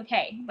 And that's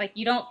okay. Like,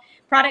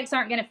 products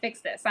aren't going to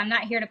fix this. I'm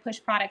not here to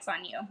push products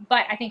on you,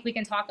 but I think we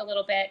can talk a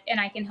little bit and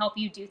I can help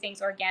you do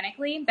things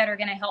organically that are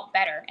going to help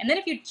better. And then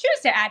if you choose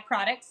to add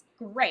products,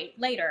 great,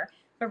 later.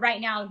 But right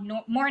now,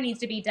 more needs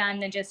to be done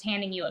than just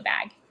handing you a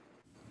bag.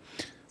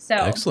 So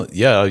excellent.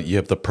 Yeah, you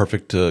have the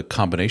perfect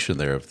combination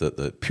there of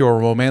the Pure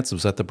Romance.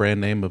 Was that the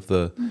brand name of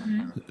the?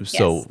 Mm-hmm.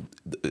 So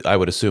Yes. I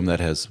would assume that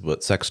has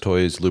sex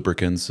toys,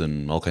 lubricants,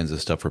 and all kinds of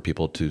stuff for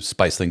people to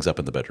spice things up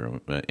in the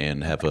bedroom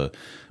and have a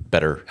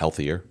better,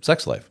 healthier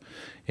sex life.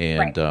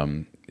 And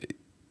Right.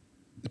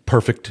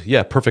 perfect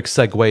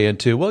segue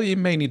into, well, you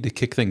may need to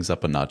kick things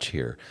up a notch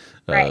here,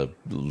 Right.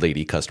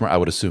 lady customer. I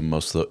would assume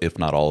most of the, if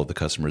not all of the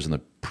customers in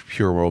the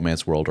Pure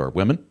Romance world are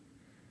women.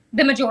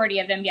 The majority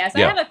of them, yes. I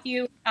Yeah. have a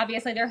few,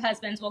 obviously their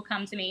husbands will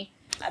come to me,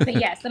 but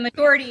yes, the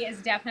majority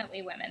is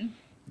definitely women.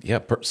 Yeah,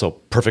 so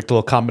perfect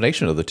little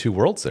combination of the two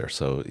worlds there.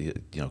 So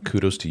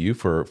kudos to you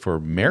for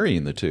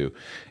marrying the two.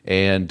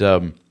 And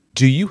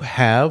do you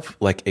have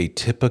like a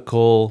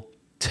typical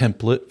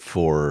template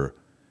for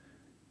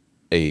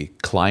a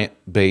client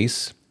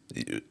base?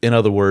 In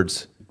other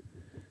words,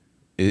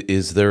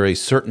 is there a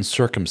certain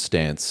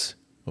circumstance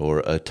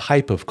or a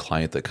type of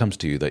client that comes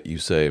to you that you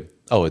say,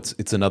 oh,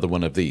 it's another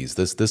one of these.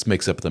 This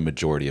makes up the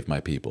majority of my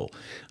people,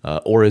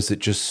 or is it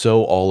just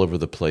so all over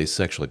the place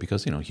sexually?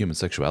 Because human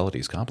sexuality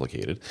is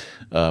complicated.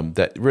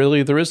 That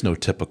really there is no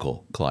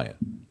typical client.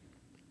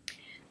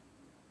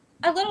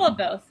 A little of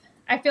both.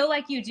 I feel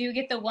like you do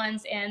get the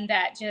ones in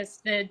that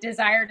just the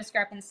desire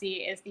discrepancy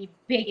is the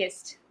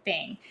biggest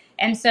thing.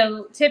 And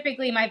so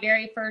typically my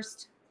very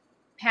first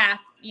path,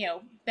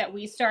 that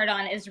we start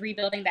on is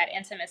rebuilding that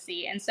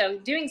intimacy. And so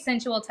doing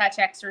sensual touch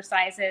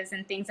exercises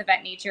and things of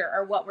that nature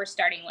are what we're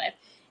starting with.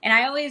 And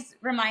I always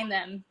remind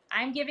them,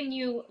 I'm giving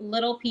you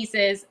little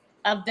pieces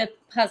of the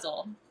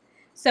puzzle.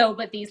 So,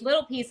 but these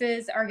little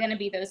pieces are going to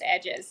be those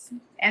edges.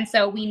 And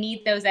so we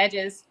need those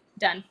edges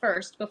done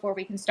first before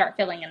we can start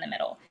filling in the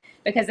middle.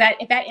 Because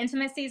if that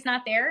intimacy is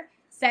not there,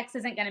 sex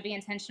isn't going to be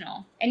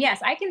intentional. And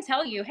yes, I can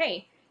tell you,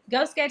 hey,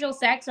 go schedule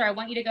sex, or I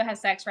want you to go have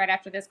sex right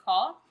after this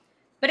call.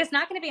 But it's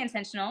not going to be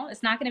intentional.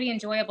 It's not going to be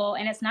enjoyable.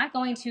 And it's not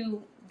going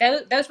to,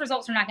 those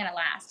results are not going to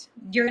last.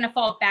 You're going to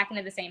fall back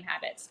into the same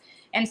habits.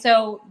 And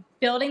so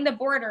building the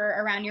border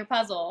around your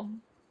puzzle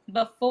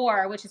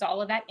before, which is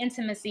all of that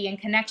intimacy and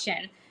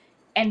connection,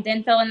 and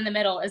then fill in the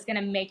middle, is going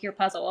to make your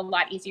puzzle a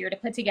lot easier to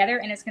put together,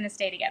 and it's going to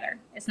stay together.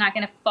 It's not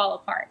going to fall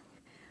apart.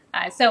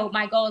 So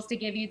my goal is to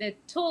give you the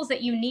tools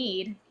that you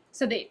need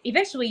so that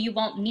eventually you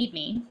won't need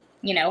me.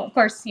 Of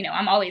course,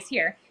 I'm always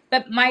here.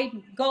 But my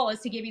goal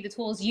is to give you the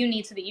tools you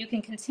need so that you can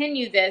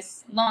continue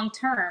this long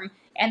term.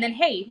 And then,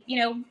 hey,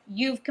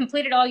 you've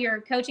completed all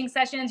your coaching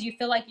sessions. You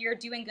feel like you're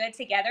doing good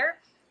together.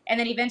 And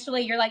then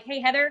eventually you're like,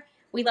 hey, Heather,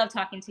 we love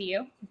talking to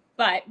you,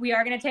 but we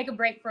are going to take a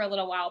break for a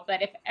little while.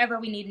 But if ever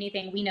we need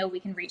anything, we know we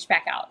can reach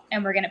back out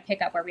and we're going to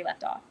pick up where we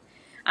left off.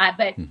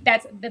 But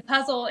that's the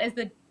puzzle is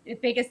the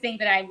biggest thing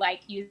that I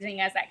like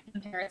using as that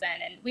comparison.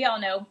 And we all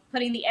know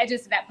putting the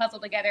edges of that puzzle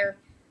together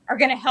are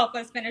going to help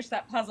us finish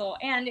that puzzle,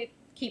 and it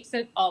keeps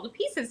all the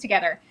pieces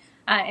together.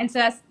 And so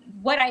that's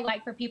what I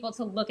like for people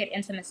to look at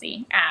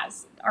intimacy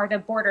as, are the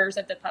borders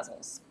of the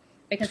puzzles,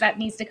 because that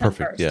needs to come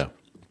Perfect. first. Yeah.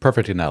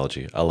 Perfect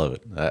analogy. I love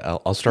it.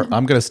 I'll start.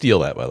 I'm going to steal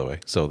that, by the way.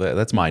 So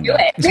that's mine Do now.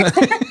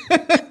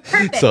 it.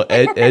 Perfect. So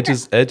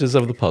edges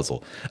of the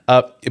puzzle.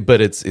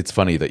 But it's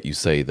funny that you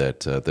say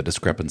that the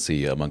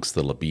discrepancy amongst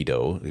the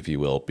libido, if you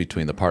will,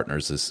 between the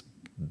partners is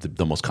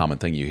the most common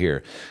thing you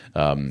hear.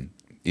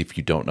 If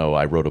you don't know,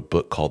 I wrote a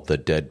book called The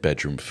Dead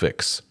Bedroom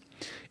Fix,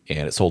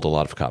 and it sold a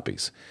lot of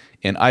copies.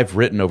 And I've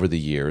written over the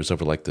years,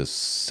 over like the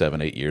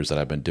 7-8 years that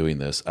I've been doing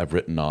this, I've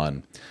written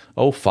on,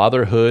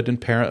 fatherhood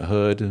and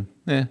parenthood,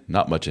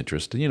 not much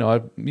interest.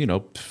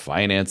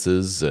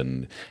 Finances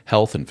and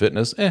health and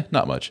fitness,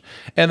 not much.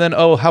 And then,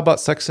 how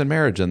about sex and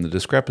marriage and the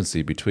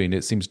discrepancy between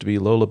it seems to be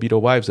low libido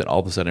wives, and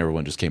all of a sudden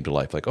everyone just came to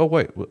life. Like,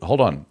 wait,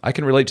 hold on, I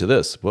can relate to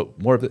this. What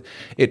more of it?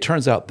 It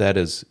turns out that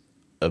is,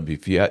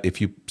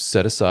 if you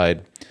set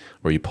aside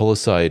or you pull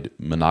aside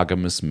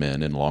monogamous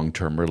men in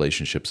long-term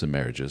relationships and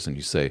marriages, and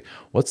you say,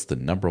 what's the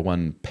number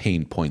one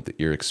pain point that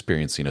you're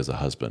experiencing as a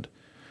husband?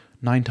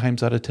 9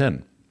 times out of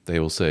 10, they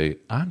will say,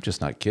 I'm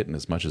just not getting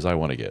as much as I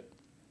want to get.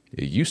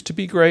 It used to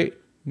be great,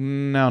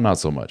 now not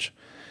so much.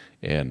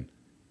 And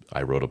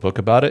I wrote a book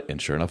about it,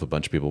 and sure enough, a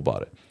bunch of people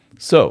bought it.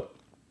 So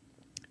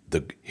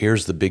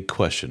here's the big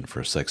question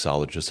for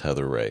sexologist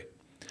Heather Ray.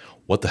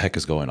 What the heck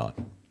is going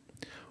on?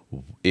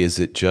 Is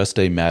it just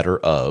a matter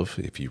of,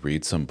 if you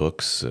read some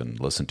books and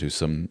listen to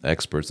some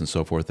experts and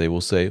so forth, they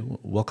will say,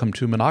 welcome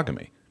to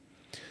monogamy.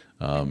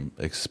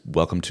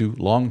 Welcome to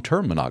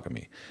long-term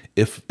monogamy.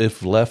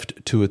 If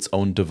left to its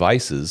own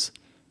devices,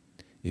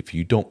 if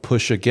you don't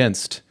push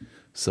against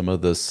some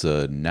of this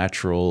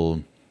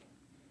natural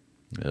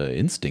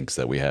instincts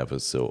that we have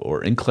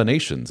or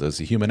inclinations as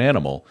a human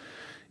animal,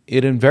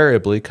 it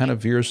invariably kind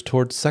of veers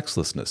towards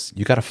sexlessness.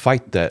 You got to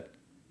fight that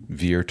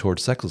veer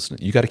towards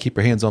sexlessness. You got to keep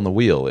your hands on the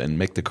wheel and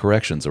make the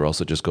corrections, or else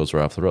it just goes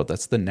right off the road.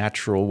 That's the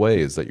natural way,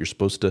 is that you're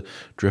supposed to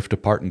drift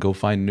apart and go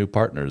find new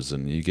partners,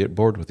 and you get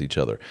bored with each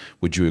other.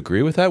 Would you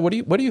agree with that? What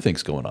do you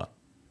think's going on?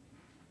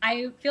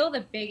 I feel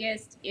the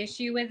biggest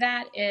issue with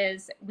that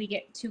is we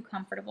get too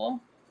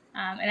comfortable.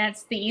 And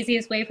that's the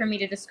easiest way for me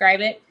to describe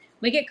it.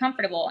 We get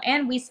comfortable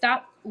and we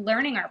stop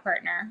learning our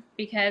partner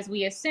because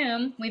we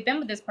assume we've been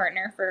with this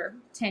partner for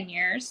 10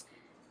 years.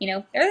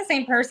 They're the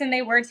same person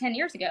they were 10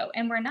 years ago,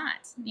 and we're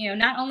not.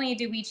 Not only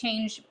do we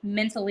change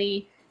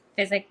mentally,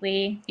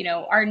 physically,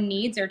 our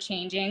needs are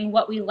changing.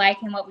 What we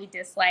like and what we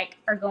dislike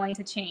are going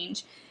to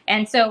change.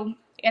 And so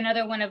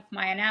another one of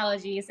my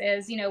analogies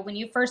is, when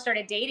you first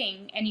started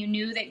dating and you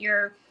knew that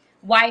your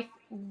wife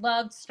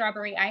loved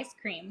strawberry ice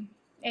cream,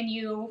 and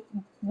you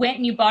went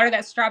and you bought her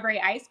that strawberry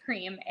ice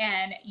cream,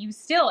 and you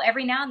still,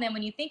 every now and then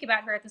when you think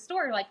about her at the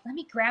store, you're like, let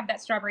me grab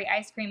that strawberry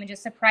ice cream and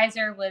just surprise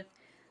her with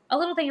a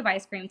little thing of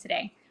ice cream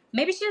today.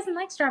 Maybe she doesn't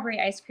like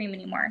strawberry ice cream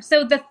anymore.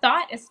 So the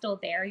thought is still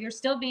there. You're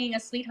still being a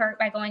sweetheart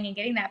by going and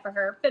getting that for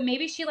her, but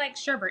maybe she likes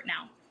sherbet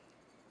now.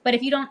 But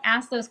if you don't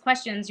ask those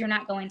questions, you're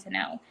not going to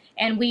know.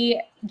 And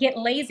we get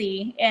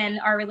lazy in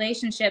our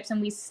relationships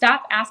and we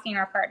stop asking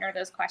our partner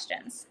those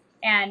questions.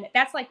 And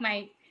that's like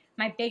my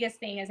biggest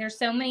thing is there's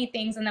so many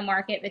things in the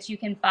market that you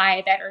can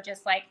buy that are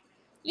just like,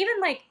 even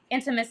like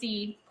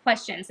intimacy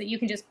questions that you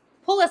can just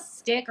pull a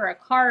stick or a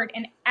card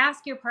and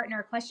ask your partner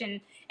a question.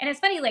 And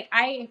it's funny, like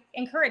I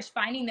encourage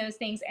finding those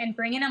things and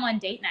bringing them on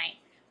date night.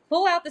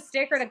 Pull out the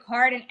stick or the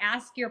card and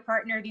ask your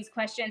partner these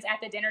questions at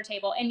the dinner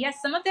table. And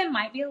yes, some of them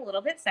might be a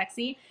little bit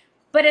sexy,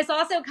 but it's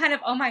also kind of,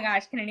 oh my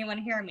gosh, can anyone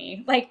hear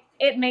me? Like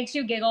it makes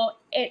you giggle.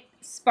 It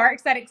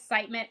sparks that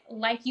excitement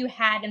like you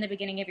had in the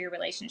beginning of your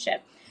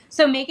relationship.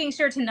 So making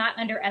sure to not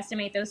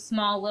underestimate those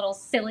small little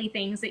silly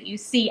things that you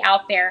see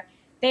out there.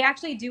 They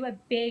actually do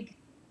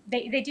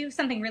they do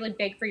something really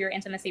big for your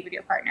intimacy with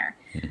your partner.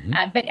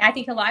 Mm-hmm. But I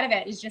think a lot of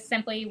it is just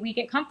simply we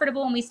get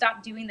comfortable and we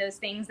stop doing those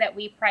things that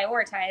we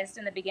prioritized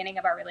in the beginning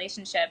of our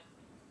relationship.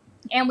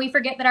 And we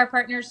forget that our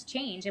partners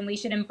change and we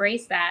should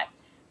embrace that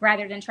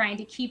rather than trying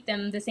to keep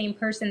them the same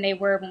person they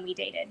were when we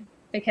dated,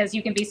 because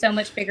you can be so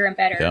much bigger and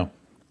better. Yeah.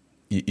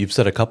 You've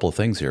said a couple of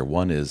things here.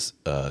 One is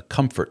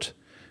comfort.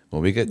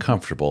 When we get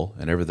comfortable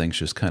and everything's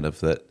just kind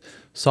of that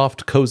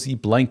soft, cozy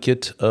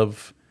blanket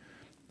of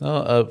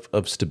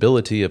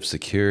stability, of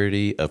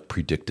security, of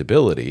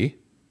predictability,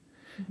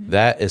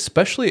 that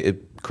especially,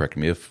 correct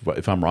me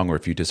if I'm wrong or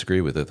if you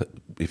disagree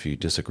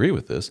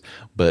with this,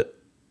 but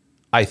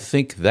I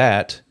think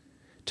that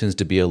tends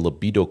to be a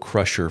libido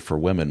crusher for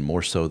women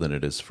more so than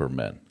it is for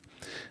men.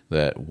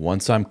 That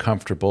once I'm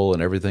comfortable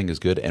and everything is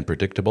good and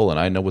predictable and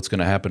I know what's going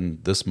to happen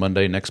this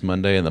Monday, next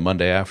Monday, and the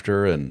Monday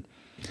after, and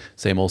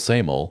same old,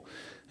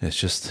 it's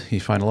just,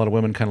 you find a lot of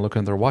women kind of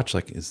looking at their watch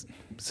like, is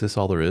this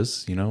all there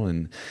is?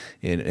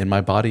 And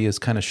my body is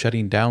kind of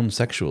shutting down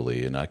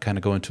sexually, and I kind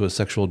of go into a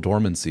sexual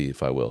dormancy,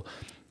 if I will,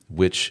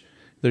 which,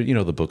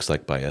 the books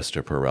like by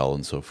Esther Perel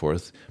and so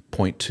forth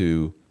point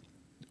to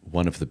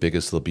one of the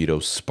biggest libido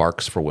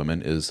sparks for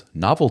women is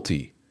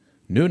novelty.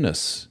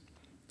 Newness.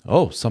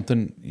 Oh,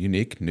 something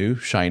unique, new,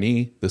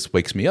 shiny. This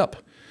wakes me up.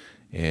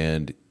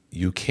 And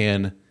you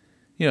can,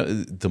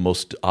 the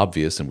most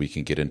obvious, and we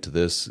can get into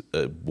this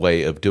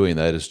way of doing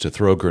that is to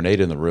throw a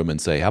grenade in the room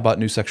and say, how about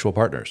new sexual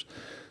partners?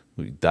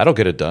 That'll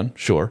get it done,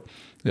 sure.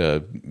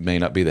 May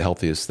not be the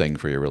healthiest thing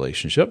for your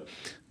relationship,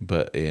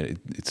 but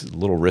it's a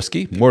little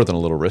risky, more than a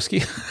little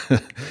risky.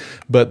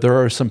 But there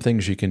are some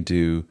things you can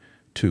do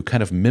to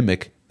kind of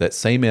mimic that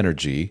same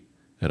energy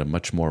at a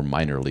much more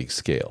minor league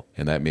scale.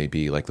 And that may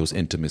be like those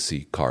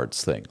intimacy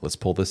cards thing. Let's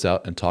pull this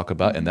out and talk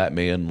about, and that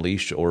may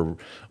unleash or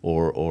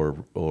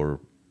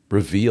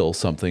reveal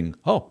something.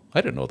 Oh,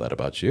 I didn't know that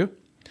about you.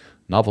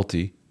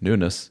 Novelty,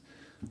 newness.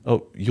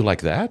 Oh, you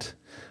like that?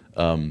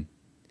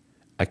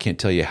 I can't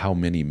tell you how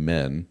many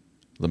men,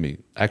 let me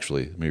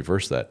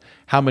reverse that.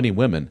 How many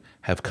women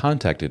have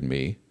contacted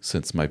me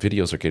since my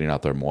videos are getting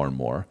out there more and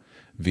more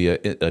via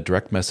a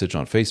direct message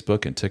on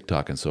Facebook and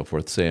TikTok and so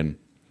forth saying,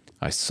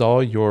 I saw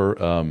your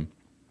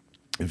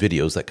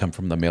videos that come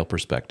from the male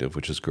perspective,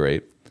 which is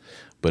great,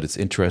 but it's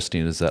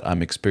interesting is that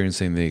I'm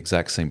experiencing the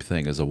exact same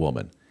thing as a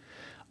woman.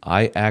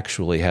 I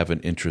actually have an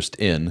interest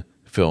in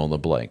fill in the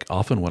blank.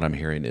 Often what I'm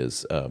hearing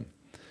is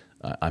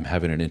I'm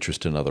having an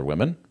interest in other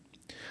women.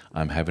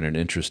 I'm having an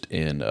interest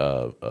in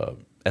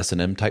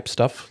S&M type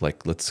stuff,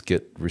 like let's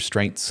get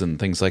restraints and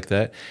things like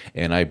that.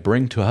 And I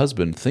bring to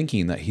husband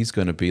thinking that he's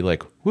going to be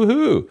like,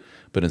 woohoo.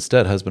 But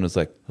instead, husband is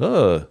like,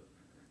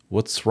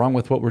 what's wrong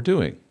with what we're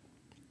doing?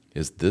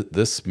 Is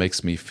this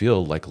makes me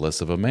feel like less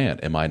of a man.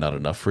 Am I not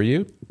enough for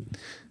you?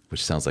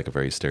 Which sounds like a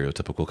very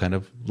stereotypical kind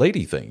of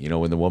lady thing.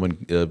 When the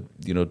woman,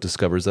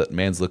 discovers that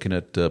man's looking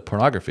at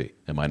pornography.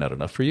 Am I not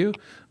enough for you?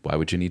 Why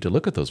would you need to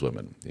look at those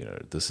women?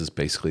 This is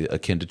basically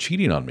akin to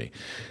cheating on me.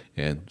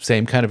 And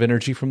same kind of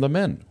energy from the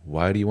men.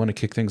 Why do you want to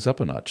kick things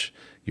up a notch?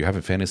 You're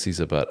having fantasies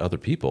about other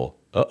people.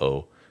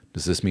 Uh-oh.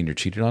 Does this mean you're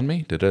cheating on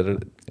me? Da-da-da.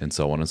 And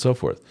so on and so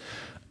forth.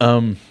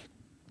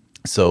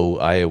 So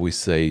I always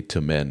say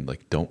to men,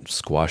 like, don't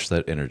squash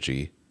that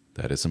energy.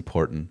 That is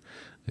important.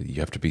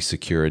 You have to be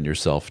secure in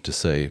yourself to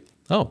say,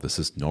 oh, this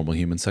is normal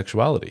human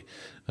sexuality.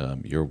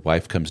 Your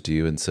wife comes to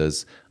you and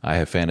says, I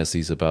have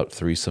fantasies about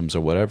threesomes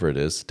or whatever it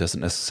is.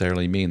 Doesn't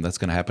necessarily mean that's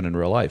going to happen in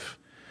real life.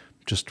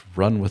 Just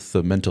run with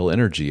the mental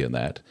energy in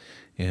that.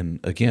 And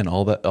again,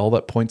 all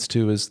that points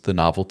to is the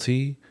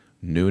novelty,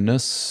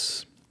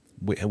 newness.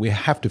 We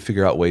have to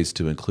figure out ways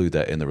to include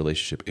that in the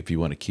relationship if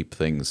you want to keep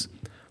things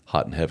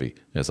hot and heavy,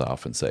 as I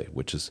often say,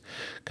 which is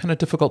kind of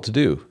difficult to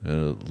do in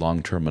a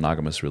long-term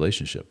monogamous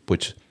relationship,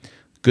 which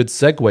good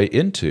segue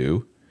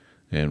into,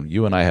 and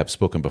you and I have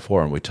spoken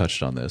before and we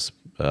touched on this,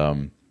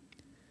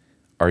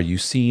 are you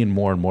seeing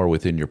more and more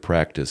within your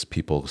practice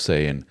people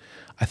saying,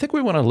 I think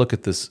we want to look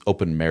at this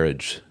open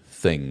marriage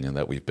thing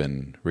that we've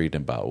been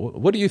reading about?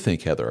 What do you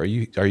think, Heather? Are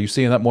you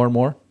seeing that more and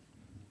more?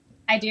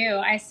 I do.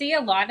 I see a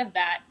lot of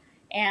that.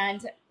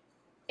 And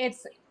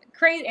it's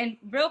crazy. And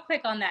real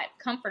quick on that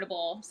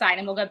comfortable side,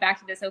 and we'll go back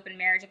to this open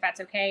marriage if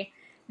that's okay.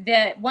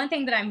 The one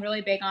thing that I'm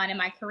really big on in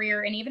my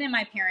career and even in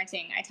my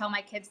parenting, I tell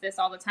my kids this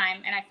all the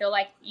time, and I feel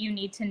like you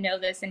need to know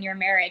this in your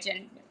marriage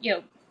and,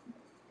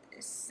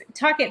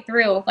 talk it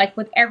through like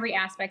with every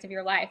aspect of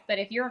your life. But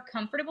if you're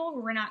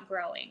comfortable, we're not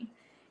growing.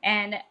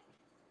 And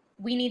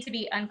we need to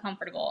be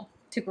uncomfortable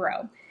to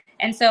grow.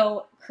 And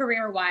so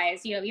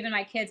career-wise, even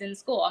my kids in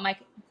school, I'm like,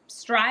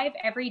 strive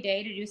every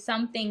day to do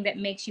something that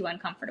makes you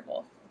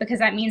uncomfortable, because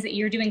that means that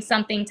you're doing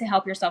something to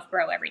help yourself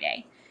grow every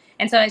day.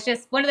 And so it's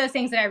just one of those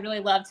things that I really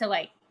love to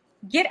like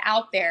get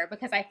out there,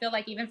 because I feel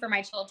like even for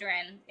my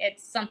children,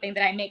 it's something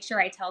that I make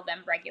sure I tell them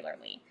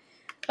regularly.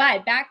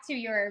 But back to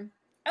your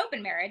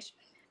open marriage.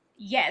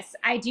 Yes,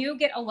 I do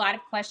get a lot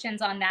of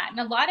questions on that. And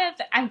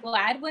I'm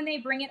glad when they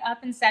bring it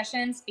up in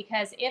sessions,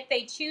 because if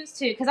they choose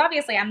to, because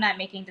obviously I'm not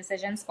making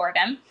decisions for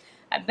them,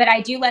 but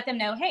I do let them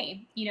know,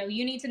 hey,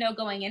 you need to know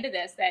going into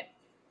this that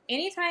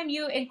anytime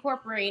you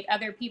incorporate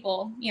other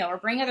people, or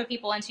bring other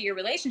people into your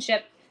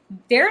relationship,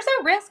 there's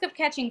a risk of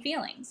catching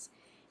feelings.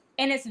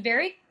 And it's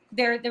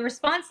the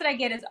response that I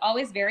get is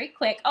always very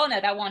quick. Oh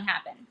no, that won't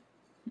happen.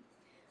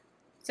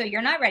 So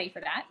you're not ready for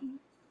that.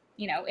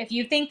 If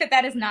you think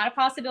that is not a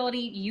possibility,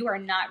 you are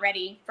not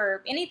ready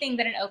for anything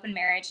that an open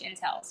marriage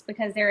entails,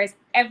 because there is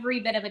every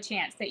bit of a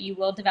chance that you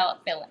will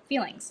develop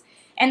feelings.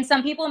 And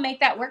some people make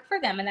that work for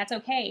them, and that's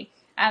okay.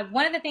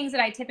 One of the things that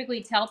I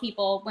typically tell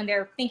people when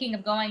they're thinking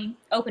of going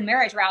open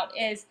marriage route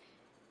is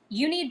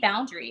you need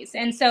boundaries.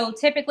 And so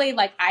typically,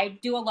 like, I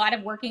do a lot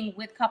of working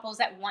with couples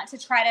that want to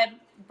try to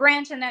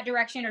branch in that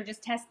direction or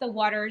just test the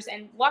waters,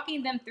 and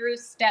walking them through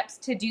steps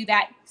to do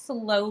that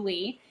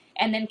slowly,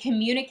 and then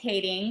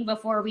communicating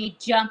before we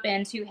jump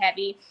into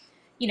heavy,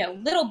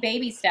 little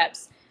baby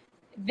steps,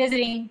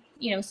 visiting,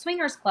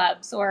 swingers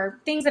clubs or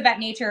things of that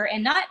nature,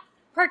 and not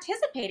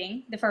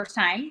participating the first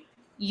time.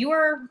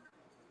 You're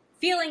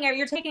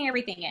taking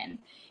everything in,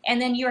 and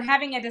then you're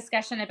having a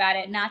discussion about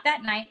it, not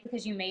that night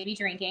because you may be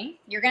drinking.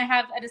 You're going to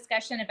have a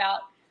discussion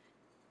about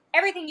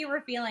everything you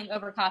were feeling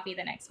over coffee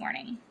the next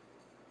morning.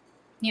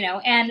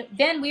 And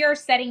then we are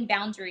setting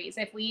boundaries.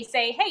 If we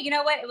say, hey, you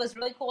know what, it was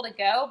really cool to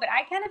go, but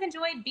I kind of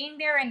enjoyed being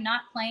there and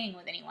not playing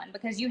with anyone,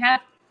 because you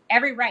have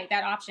every right,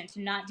 that option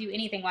to not do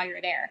anything while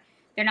you're there.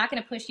 They're not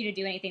going to push you to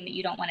do anything that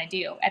you don't want to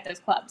do at those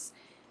clubs.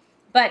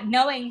 But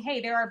knowing,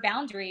 hey, there are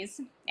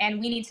boundaries and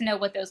we need to know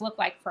what those look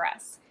like for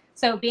us.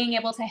 So being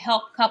able to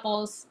help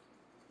couples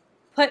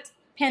put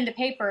pen to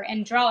paper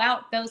and draw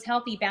out those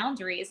healthy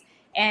boundaries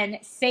and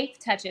safe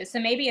touches. So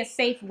maybe a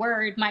safe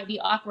word might be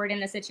awkward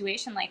in a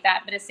situation like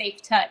that, but a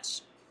safe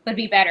touch would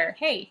be better.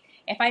 Hey,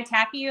 if I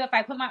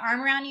put my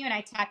arm around you and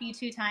I tap you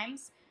 2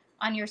 times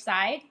on your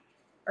side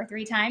or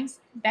 3 times,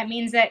 that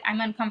means that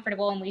I'm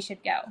uncomfortable and we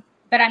should go.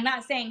 But I'm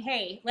not saying,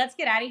 hey, let's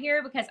get out of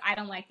here because I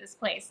don't like this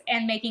place,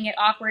 and making it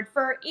awkward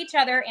for each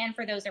other and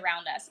for those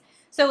around us.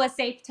 So a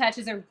safe touch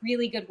is a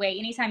really good way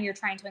anytime you're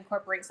trying to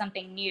incorporate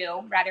something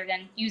new, rather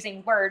than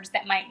using words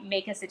that might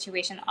make a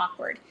situation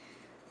awkward.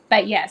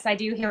 But yes, I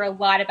do hear a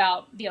lot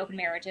about the open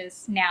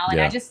marriages now. And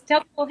I just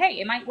tell people, hey,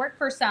 it might work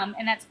for some,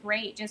 and that's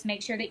great. Just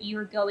make sure that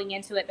you're going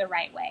into it the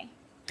right way.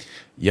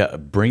 Yeah,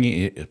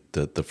 bringing it,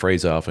 the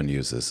phrase I often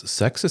use is,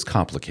 sex is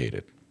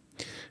complicated.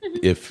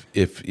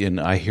 And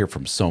I hear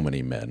from so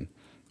many men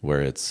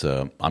where it's,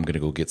 I'm going to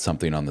go get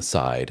something on the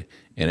side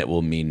and it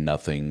will mean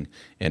nothing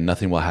and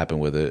nothing will happen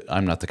with it.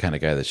 I'm not the kind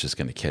of guy that's just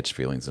going to catch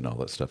feelings and all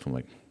that stuff. I'm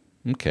like,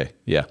 okay,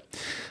 yeah.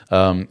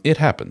 It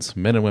happens,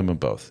 men and women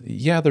both.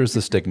 Yeah, there's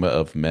the stigma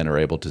of men are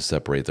able to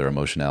separate their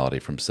emotionality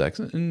from sex.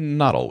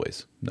 Not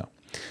always, no.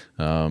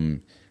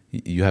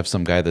 You have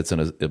some guy that's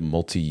in a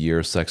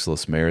multi-year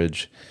sexless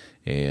marriage,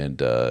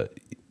 and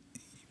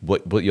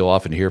what you'll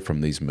often hear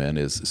from these men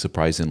is,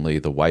 surprisingly,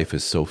 the wife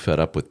is so fed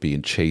up with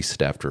being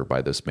chased after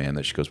by this man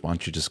that she goes, why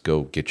don't you just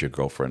go get your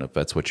girlfriend if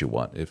that's what you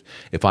want?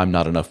 If I'm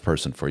not enough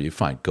person for you,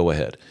 fine, go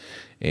ahead.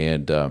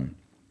 And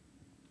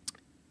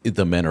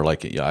the men are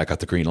like, yeah, I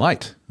got the green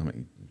light. I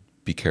mean,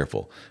 be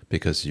careful,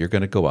 because you're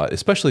going to go out,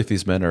 especially if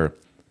these men are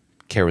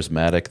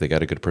charismatic, they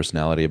got a good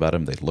personality about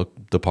them, they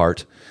look the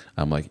part.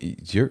 I'm like,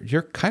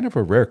 you're kind of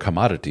a rare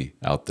commodity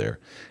out there,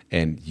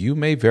 and you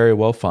may very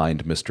well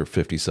find Mr.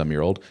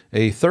 50-some-year-old,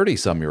 a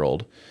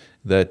 30-some-year-old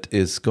that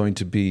is going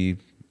to be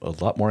a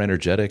lot more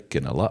energetic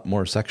and a lot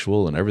more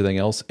sexual and everything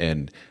else,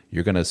 and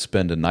you're going to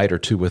spend a night or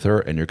 2 with her,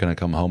 and you're going to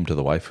come home to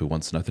the wife who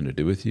wants nothing to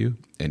do with you,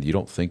 and you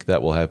don't think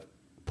that will have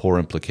poor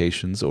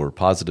implications or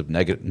positive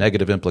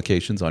negative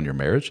implications on your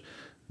marriage?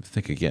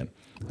 Think again.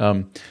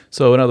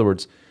 So in other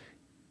words,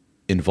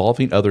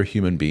 involving other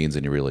human beings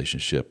in your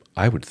relationship,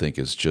 I would think,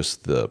 is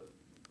just the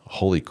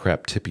holy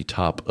crap tippy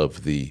top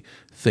of the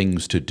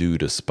things to do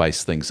to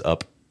spice things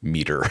up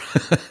meter.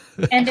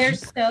 And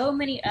there's so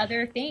many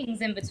other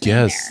things in between.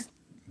 Yes,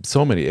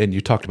 so many. And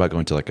you talked about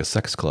going to like a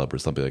sex club or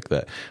something like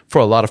that. For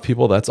a lot of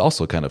people, that's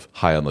also kind of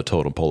high on the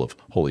totem pole of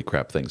holy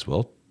crap things.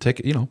 Well, take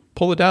it,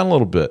 pull it down a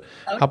little bit.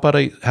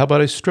 Okay. How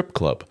about a strip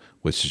club,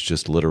 which is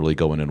just literally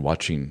going and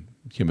watching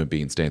human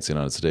beings dancing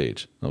on a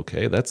stage?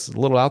 Okay, that's a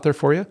little out there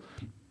for you.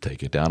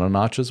 Take it down a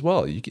notch as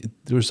well.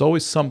 There's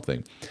always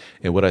something.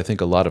 And what I think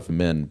a lot of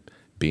men,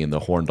 being the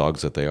horn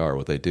dogs that they are,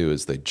 what they do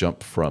is they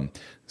jump from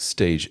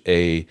stage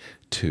A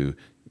to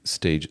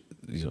stage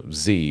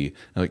Z.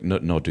 I'm like,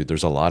 no, dude,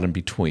 there's a lot in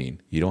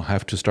between. You don't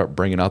have to start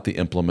bringing out the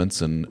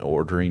implements and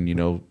ordering,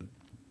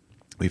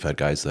 We've had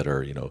guys that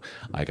are,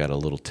 I got a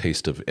little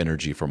taste of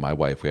energy from my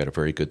wife. We had a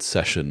very good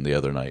session the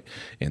other night.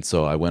 And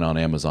so I went on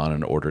Amazon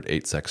and ordered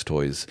 8 sex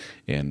toys.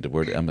 And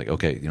I'm like,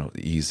 okay,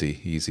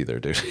 easy there,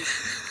 dude.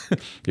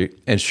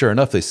 And sure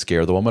enough, they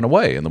scare the woman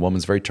away. And the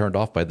woman's very turned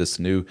off by this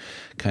new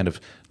kind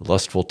of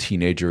lustful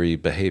teenagery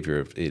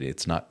behavior.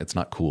 It's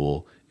not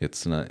cool.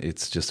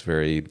 It's just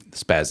very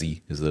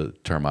spazzy is the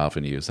term I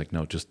often use. Like,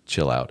 no, just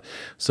chill out.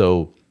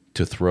 So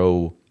to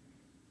throw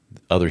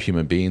other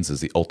human beings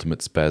is the ultimate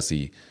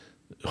spazzy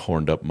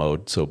horned up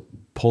mode. So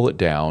pull it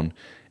down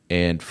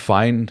and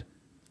find,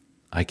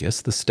 I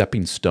guess, the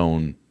stepping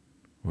stone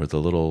or the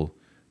little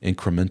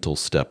incremental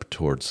step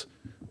towards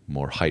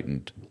more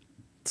heightened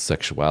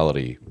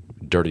sexuality,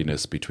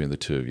 dirtiness between the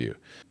two of you.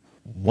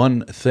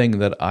 One thing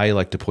that I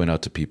like to point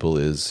out to people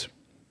is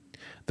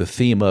the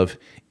theme of,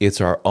 it's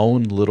our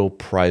own little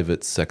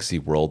private sexy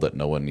world that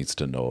no one needs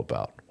to know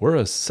about. We're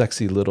a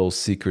sexy little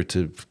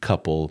secretive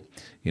couple.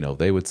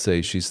 They would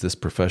say she's this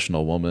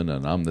professional woman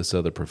and I'm this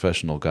other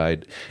professional guy.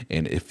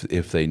 And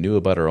if they knew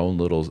about our own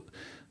little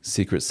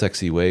secret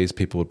sexy ways,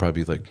 people would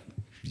probably be like,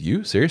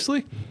 you?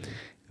 Seriously?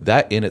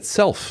 That in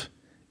itself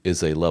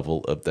is a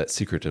level of that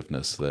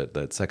secretiveness, that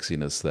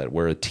sexiness, that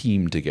we're a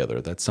team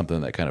together. That's something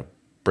that kind of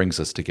brings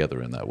us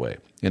together in that way.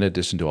 In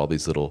addition to all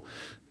these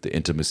the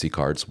intimacy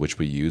cards, which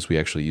we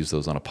actually use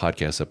those on a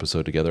podcast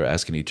episode together,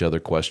 asking each other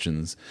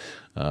questions.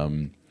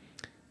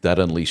 That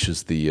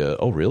unleashes the,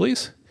 oh,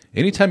 reallys?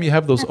 Anytime you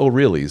have those oh,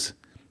 reallys,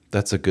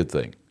 that's a good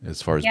thing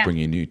as far as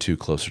bringing you two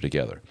closer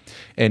together.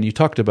 And you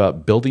talked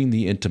about building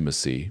the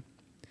intimacy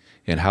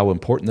and how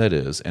important that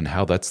is, and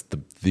how that's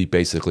the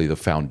basically the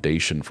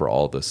foundation for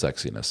all the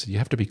sexiness. You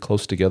have to be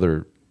close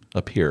together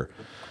up here.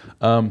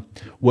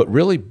 What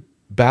really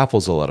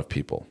baffles a lot of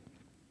people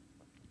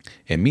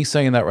And me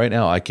saying that right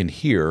now, I can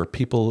hear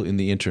people in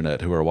the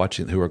internet who are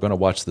watching, who are going to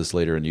watch this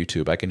later on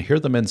YouTube. I can hear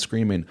the men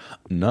screaming,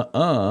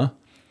 "Nuh-uh,"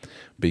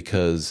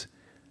 because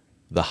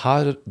the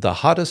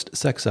hottest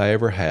sex I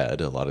ever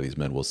had, a lot of these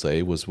men will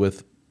say, was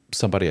with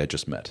somebody I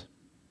just met.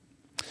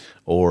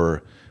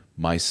 Or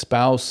my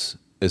spouse,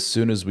 as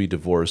soon as we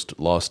divorced,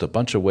 lost a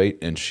bunch of weight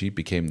and she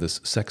became this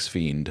sex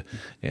fiend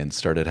and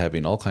started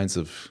having all kinds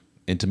of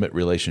intimate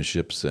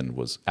relationships and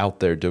was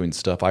out there doing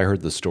stuff. I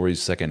heard the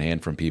stories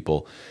secondhand from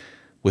people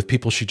with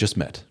people she just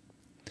met.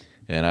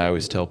 And I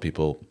always tell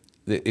people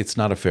it's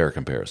not a fair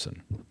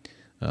comparison.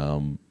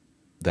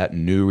 That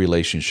new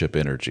relationship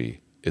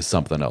energy is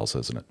something else,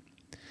 isn't it?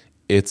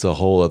 It's a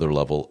whole other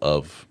level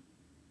of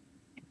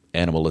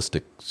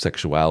animalistic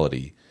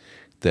sexuality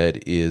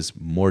that is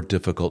more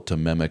difficult to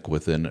mimic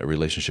within a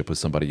relationship with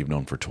somebody you've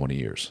known for 20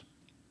 years,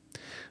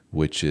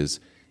 which is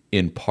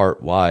in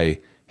part why,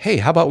 hey,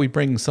 how about we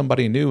bring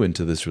somebody new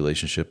into this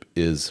relationship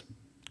is,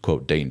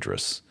 quote,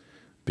 dangerous,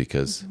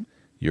 because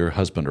your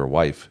husband or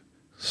wife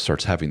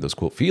starts having those,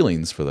 quote,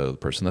 feelings for the other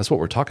person. That's what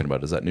we're talking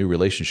about, is that new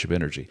relationship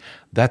energy.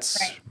 That's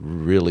Right.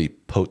 really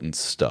potent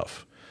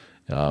stuff.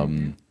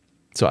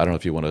 So I don't know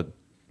if you want to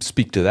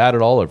speak to that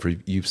at all, or if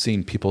you've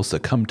seen people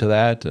succumb to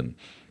that. And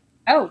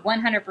Oh,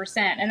 100%.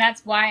 And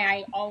that's why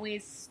I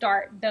always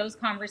start those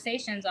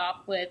conversations off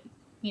with,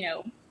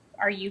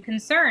 are you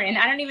concerned? And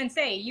I don't even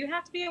say, you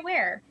have to be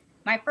aware.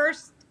 My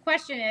first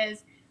question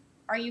is,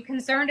 are you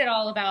concerned at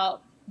all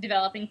about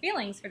developing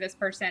feelings for this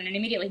person? And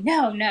immediately,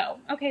 no, no.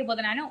 Okay, well,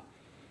 then I don't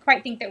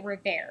quite think that we're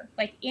there.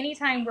 Like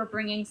anytime we're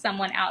bringing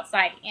someone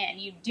outside in,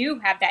 you do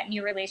have that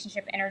new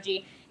relationship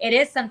energy. It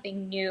is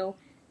something new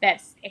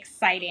that's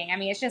exciting. I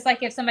mean, it's just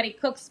like if somebody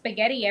cooks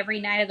spaghetti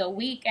every night of the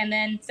week and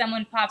then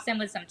someone pops in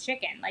with some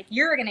chicken, like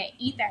you're going to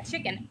eat that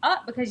chicken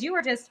up because you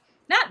were just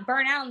not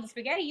burnt out on the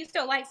spaghetti. You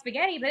still like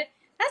spaghetti, but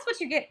that's what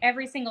you get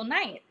every single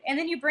night. And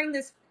then you bring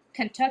this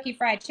Kentucky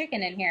Fried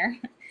Chicken in here.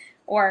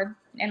 Or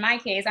in my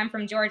case, I'm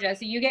from Georgia,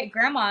 so you get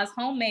grandma's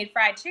homemade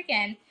fried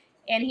chicken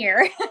in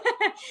here.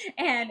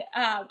 And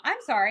I'm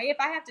sorry, if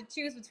I have to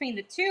choose between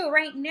the two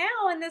right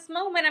now in this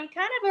moment, I'm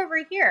kind of over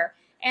here.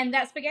 And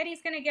that spaghetti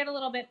is going to get a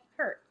little bit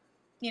hurt.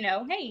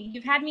 Hey,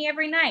 you've had me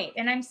every night,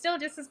 and I'm still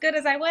just as good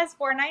as I was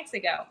 4 nights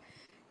ago.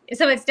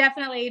 So it's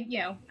definitely,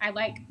 I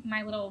like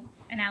my little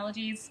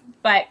analogies,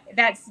 but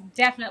that's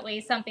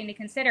definitely something to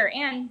consider.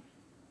 And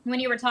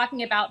when you were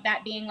talking about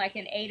that being like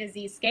an A to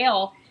Z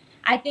scale,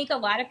 I think a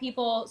lot of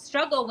people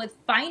struggle with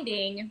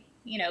finding,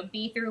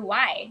 B through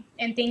Y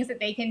and things that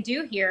they can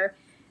do here.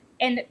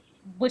 And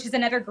which is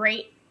another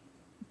great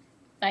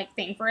like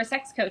thing for a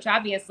sex coach,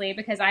 obviously,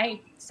 because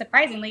I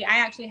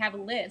actually have a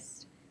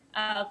list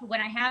of when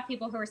I have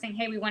people who are saying,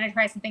 hey, we want to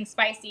try something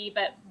spicy,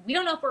 but we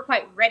don't know if we're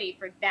quite ready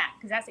for that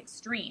because that's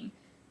extreme.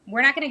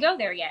 We're not going to go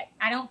there yet.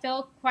 I don't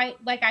feel quite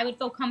like I would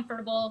feel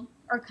comfortable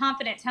or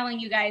confident telling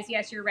you guys,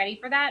 yes, you're ready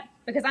for that,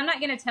 because I'm not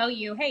going to tell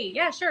you, hey,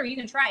 yeah, sure, you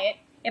can try it.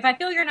 If I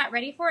feel you're not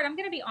ready for it, I'm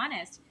going to be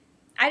honest.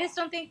 I just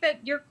don't think that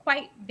you're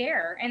quite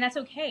there, and that's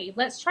okay.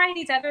 Let's try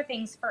these other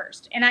things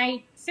first. And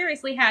I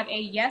seriously have a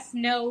yes,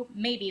 no,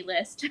 maybe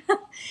list.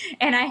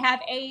 And I have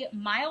a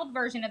mild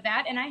version of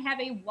that, and I have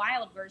a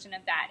wild version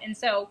of that. And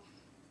so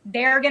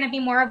they're going to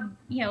be more of,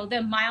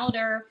 the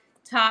milder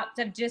topped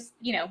of just,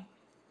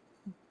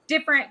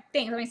 different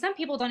things. I mean, some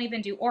people don't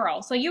even do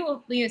oral. So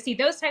you see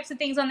those types of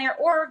things on there,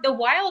 or the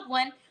wild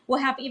one will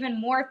have even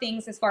more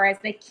things as far as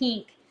the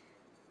kink,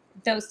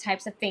 those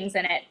types of things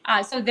in it.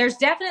 So there's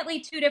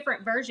definitely two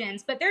different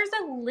versions, but there's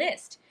a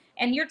list,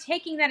 and you're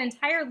taking that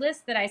entire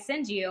list that I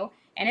send you,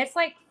 and it's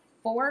like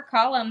 4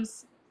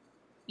 columns,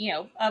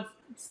 of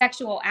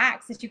sexual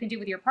acts that you can do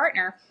with your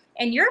partner,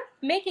 and you're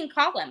making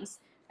columns,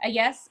 a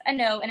yes, a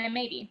no, and a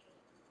maybe.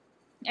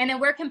 And then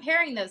we're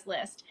comparing those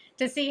lists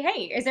to see,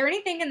 hey, is there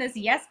anything in this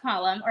yes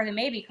column or the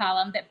maybe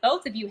column that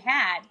both of you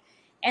had?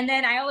 And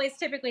then I always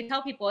typically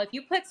tell people, if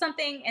you put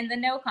something in the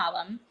no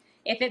column,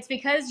 if it's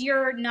because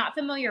you're not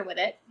familiar with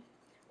it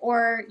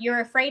or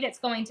you're afraid it's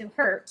going to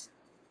hurt,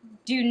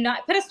 do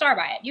not put a star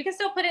by it. You can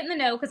still put it in the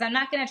no because I'm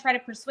not going to try to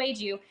persuade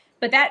you,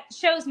 but that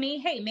shows me,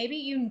 hey, maybe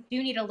you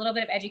do need a little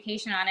bit of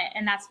education on it,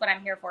 and that's what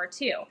I'm here for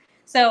too.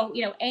 So,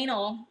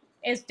 anal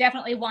is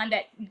definitely one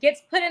that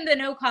gets put in the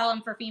no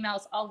column for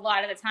females a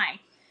lot of the time.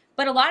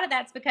 But a lot of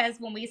that's because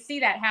when we see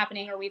that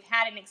happening or we've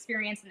had an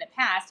experience in the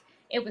past,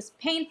 it was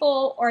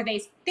painful or they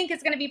think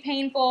it's going to be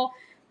painful.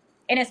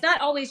 And it's not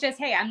always just,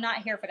 hey, I'm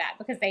not here for that,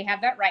 because they have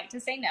that right to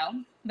say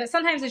no. But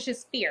sometimes it's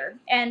just fear.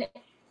 And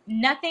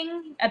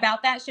nothing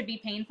about that should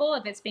be painful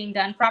if it's being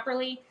done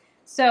properly.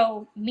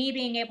 So me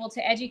being able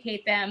to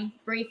educate them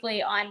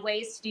briefly on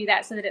ways to do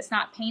that so that it's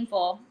not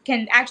painful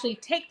can actually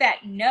take that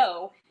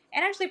no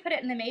and actually put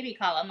it in the maybe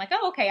column. Like,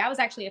 oh, okay, I was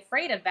actually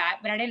afraid of that,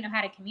 but I didn't know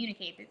how to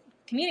communicate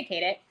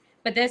it.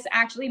 But this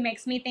actually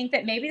makes me think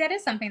that maybe that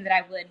is something that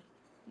I would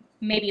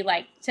maybe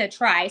like to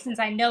try, since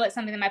I know it's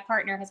something that my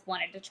partner has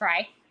wanted to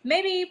try.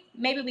 Maybe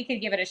we could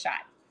give it a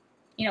shot,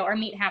 or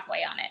meet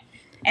halfway on it.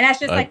 And that's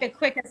just like the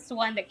quickest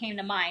one that came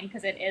to mind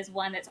because it is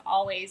one that's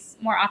always,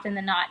 more often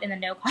than not, in the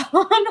no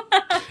column.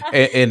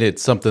 And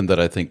it's something that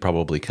I think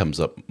probably comes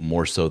up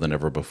more so than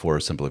ever before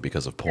simply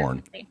because of porn.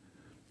 Definitely.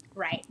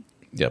 Right.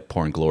 Yeah,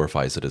 porn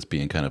glorifies it as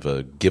being kind of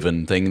a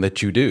given thing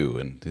that you do.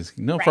 And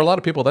Right. for a lot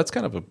of people, that's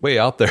kind of a way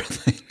out there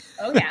thing.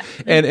 Oh, yeah.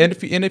 and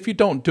if you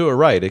don't do it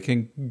right, it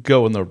can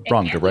go in the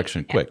wrong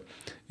direction quick.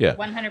 Yeah.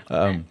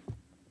 100%.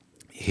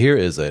 Here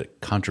is a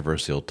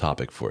controversial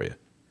topic for you.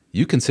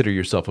 You consider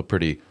yourself a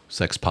pretty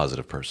sex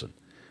positive person,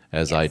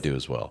 as I do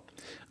as well.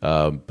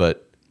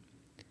 But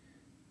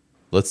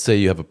let's say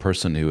you have a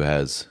person who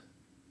has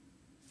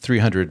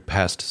 300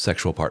 past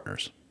sexual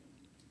partners.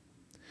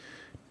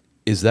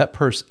 Is that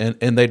person,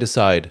 and they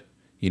decide,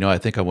 I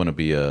think I want to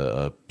be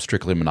a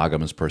strictly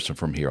monogamous person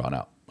from here on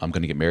out. I'm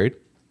going to get married,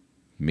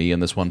 me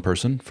and this one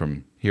person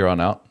from here on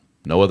out,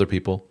 no other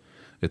people.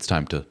 It's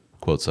time to,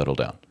 quote, settle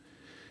down.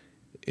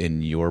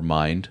 In your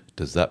mind,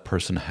 does that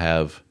person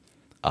have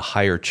a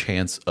higher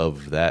chance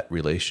of that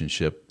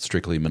relationship,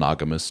 strictly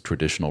monogamous,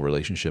 traditional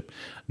relationship,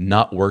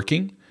 not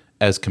working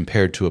as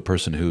compared to a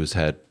person who has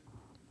had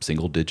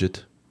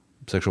single-digit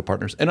sexual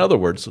partners? In other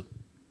words,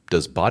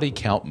 does body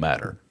count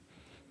matter?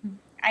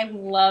 I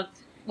love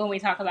when we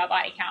talk about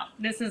body count.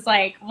 This is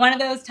like one of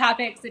those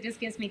topics that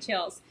just gives me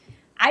chills.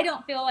 I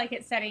don't feel like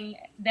it's setting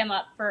them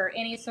up for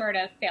any sort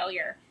of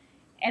failure.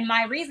 And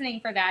my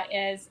reasoning for that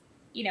is,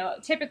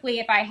 typically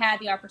if I had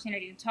the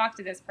opportunity to talk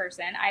to this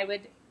person, I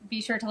would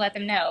be sure to let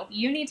them know,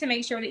 you need to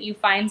make sure that you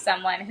find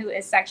someone who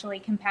is sexually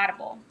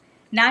compatible.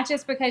 Not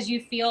just because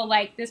you feel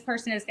like this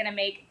person is going to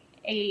make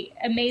an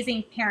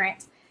amazing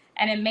parent,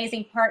 an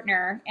amazing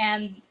partner,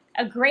 and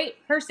a great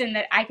person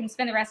that I can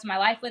spend the rest of my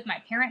life with. My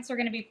parents are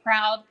going to be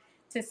proud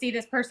to see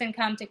this person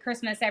come to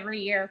Christmas every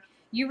year.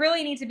 You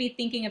really need to be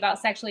thinking about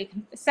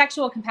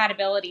sexual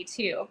compatibility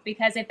too,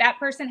 because if that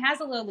person has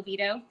a low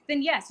libido,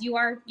 then yes, you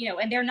are,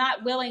 and they're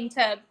not willing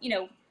to,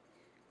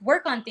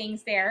 work on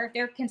things there. If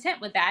they're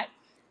content with that,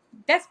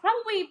 that's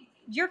probably,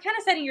 you're kind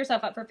of setting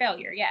yourself up for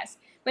failure. Yes.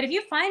 But if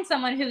you find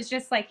someone who's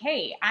just like,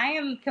 hey, I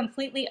am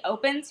completely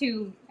open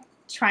to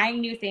trying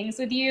new things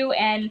with you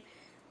and,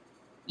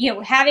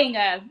 having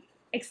a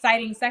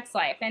exciting sex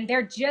life, and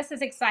they're just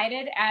as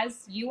excited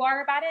as you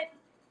are about it,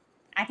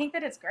 I think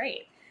that it's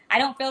great. I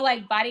don't feel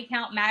like body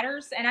count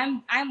matters,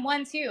 and I'm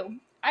one too.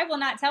 I will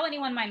not tell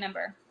anyone my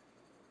number.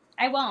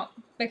 I won't,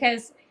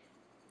 because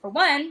for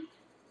one,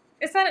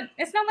 it's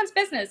no one's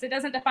business. It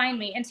doesn't define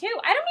me. And two,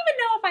 I don't even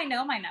know if I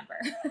know my number.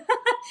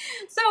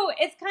 So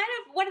it's kind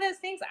of one of those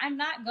things. I'm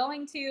not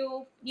going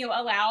to,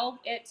 allow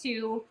it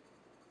to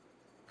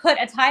put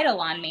a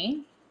title on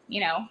me.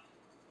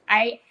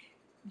 I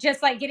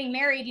just like getting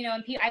married,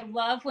 and I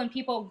love when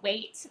people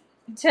wait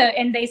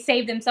and they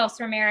save themselves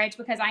for marriage,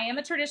 because I am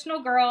a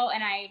traditional girl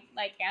and I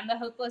am the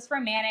hopeless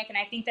romantic, and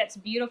I think that's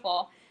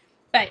beautiful.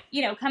 But,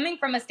 coming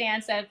from a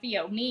stance of,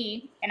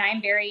 me, and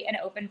I'm very an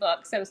open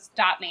book, so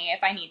stop me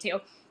if I need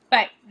to,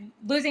 but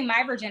losing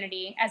my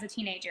virginity as a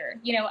teenager,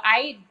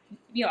 I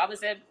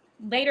was a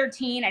later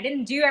teen. I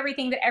didn't do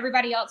everything that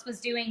everybody else was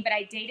doing, but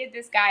I dated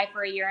this guy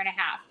for a year and a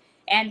half.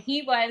 And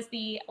he was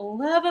the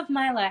love of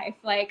my life.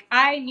 Like,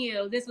 I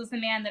knew this was the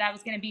man that I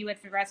was going to be with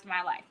for the rest of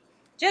my life.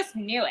 Just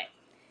knew it.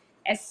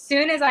 As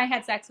soon as I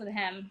had sex with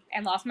him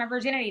and lost my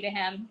virginity to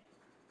him,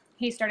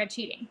 he started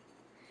cheating.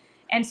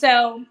 And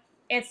so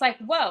it's like,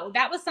 whoa,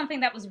 that was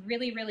something that was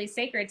really, really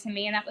sacred to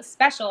me, and that was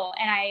special.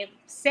 And I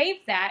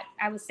saved that.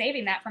 I was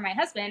saving that for my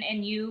husband,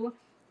 and you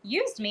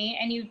used me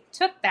and you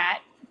took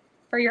that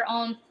for your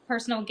own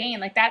personal gain.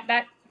 Like that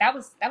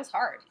was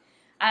hard.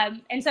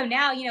 And so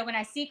now, when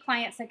I see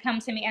clients that come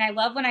to me, and I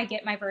love when I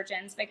get my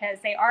virgins, because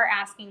they are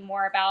asking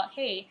more about,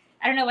 hey,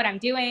 I don't know what I'm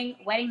doing.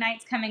 Wedding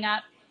night's coming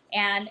up.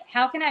 And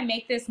how can I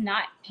make this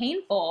not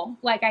painful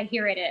like I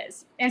hear it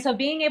is? And so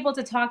being able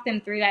to talk them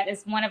through that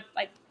is one of,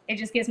 it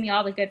just gives me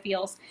all the good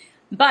feels.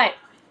 But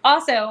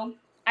also,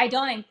 I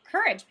don't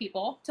encourage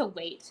people to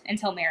wait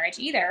until marriage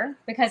either,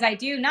 because I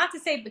do, not to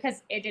say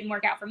because it didn't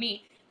work out for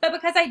me, but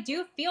because I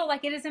do feel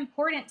like it is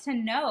important to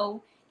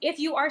know if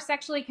you are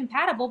sexually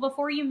compatible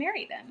before you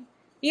marry them.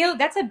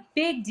 That's a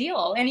big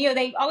deal. And,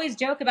 they always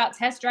joke about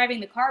test driving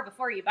the car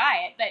before you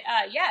buy it.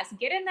 But yes,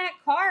 get in that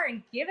car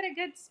and give it a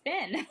good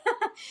spin.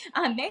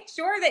 Make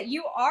sure that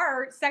you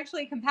are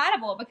sexually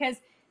compatible, because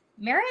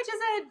marriage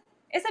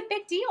is a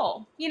big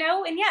deal,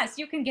 and yes,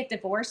 you can get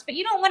divorced, but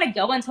you don't want to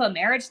go into a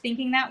marriage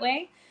thinking that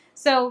way.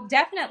 So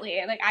definitely,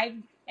 I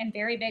am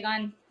very big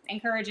on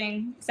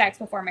encouraging sex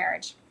before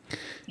marriage.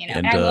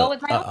 And I will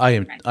with my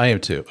own I am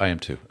too.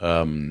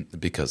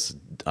 Because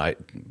I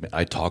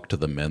talk to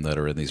the men that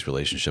are in these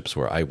relationships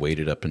where I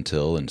waited up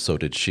until, and so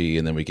did she,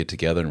 and then we get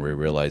together and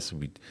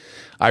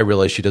I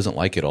realize she doesn't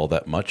like it all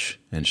that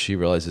much, and she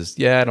realizes,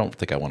 I don't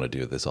think I want to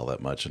do this all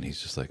that much, and he's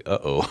just like,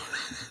 uh-oh.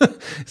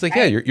 It's like,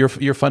 right. Yeah,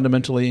 you're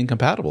fundamentally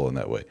incompatible in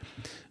that way.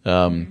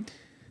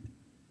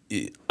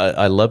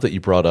 I love that you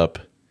brought up,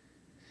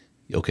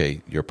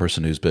 okay, you're a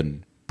person who's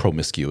been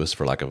promiscuous,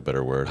 for lack of a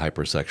better word,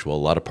 hypersexual, a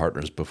lot of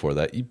partners before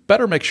that. You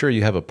better make sure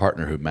you have a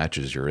partner who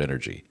matches your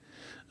energy.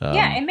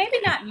 Yeah, and maybe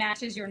not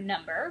matches your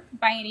number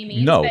by any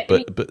means, No, but I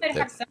mean, but you could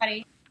have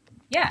somebody.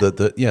 Yeah,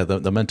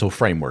 the mental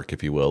framework,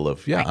 if you will,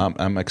 of right.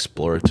 I'm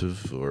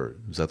explorative, or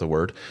is that the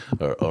word,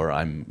 or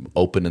I'm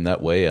open in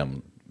that way.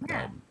 I'm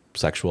Yeah,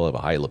 sexual. I have a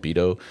high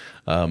libido,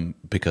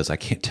 because I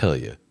can't tell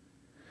you.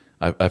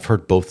 I've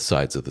heard both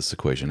sides of this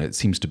equation. It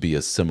seems to be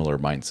a similar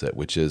mindset,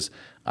 which is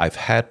I've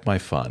had my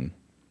fun.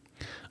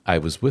 I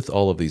was with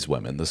all of these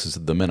women. This is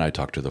the men I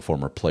talked to, the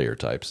former player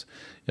types.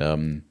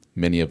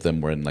 Many of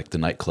them were in like the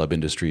nightclub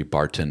industry,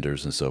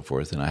 bartenders and so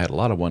forth. And I had a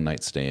lot of one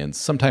night stands.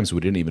 Sometimes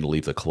we didn't even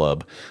leave the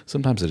club.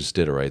 Sometimes I just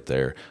did it right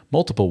there.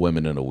 Multiple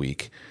women in a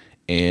week.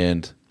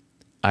 And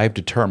I've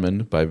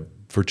determined by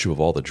virtue of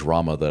all the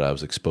drama that I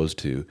was exposed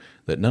to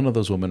that none of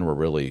those women were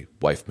really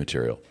wife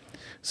material.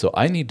 So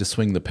I need to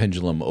swing the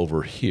pendulum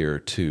over here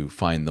to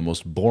find the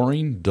most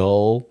boring,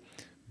 dull,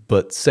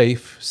 but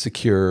safe,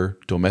 secure,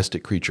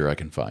 domestic creature I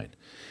can find.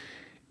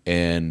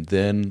 And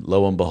then,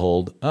 lo and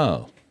behold,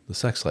 oh, the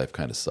sex life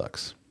kind of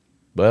sucks.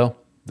 Well,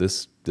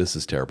 this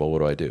is terrible. What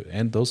do I do?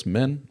 And those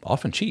men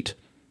often cheat,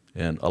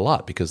 and a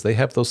lot, because they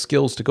have those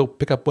skills to go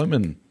pick up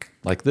women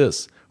like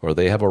this, or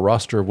they have a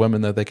roster of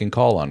women that they can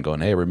call on,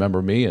 going, "Hey,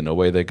 remember me?" And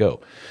away they go.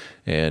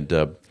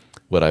 And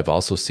what I've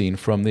also seen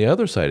from the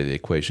other side of the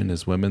equation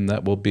is women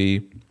that will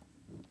be,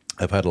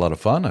 I've had a lot of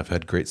fun, I've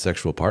had great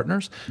sexual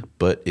partners,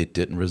 but it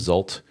didn't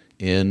result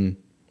in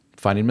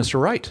finding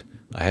Mr. Right.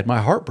 I had my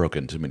heart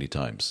broken too many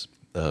times.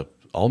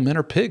 All men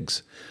are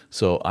pigs.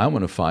 So I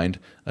want to find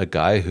a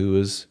guy who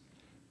is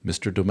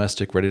Mr.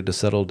 Domestic, ready to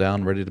settle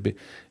down, ready to be.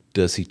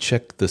 Does he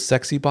check the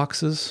sexy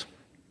boxes?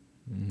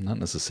 Not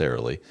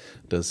necessarily.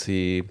 Does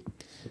he,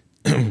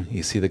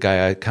 is he the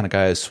kind of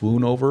guy I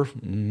swoon over?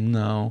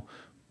 No.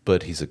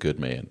 But he's a good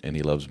man, and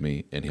he loves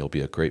me, and he'll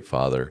be a great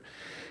father.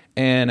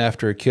 And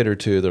after a kid or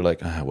two, they're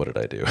like, what did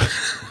I do?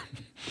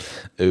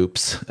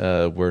 Oops,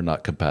 we're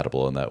not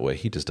compatible in that way.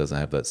 He just doesn't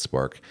have that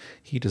spark.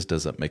 He just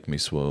doesn't make me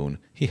swoon.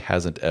 He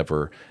hasn't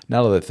ever.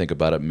 Now that I think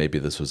about it, maybe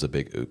this was a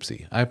big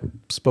oopsie. I've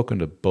spoken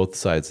to both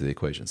sides of the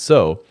equation.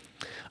 So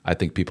I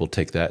think people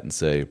take that and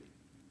say,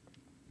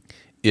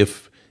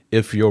 if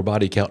your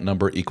body count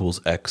number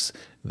equals X,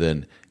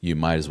 then you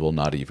might as well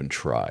not even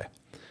try.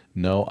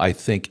 No, I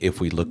think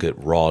if we look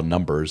at raw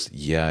numbers,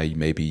 yeah,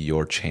 maybe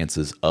your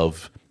chances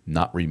of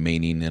not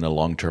remaining in a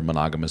long-term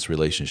monogamous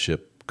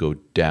relationship go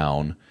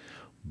down.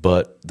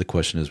 But the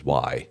question is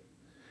why?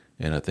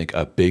 And I think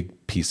a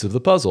big piece of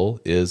the puzzle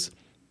is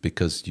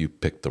because you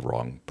picked the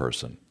wrong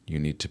person. You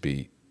need to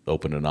be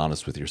open and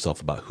honest with yourself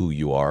about who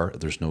you are.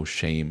 There's no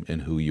shame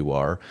in who you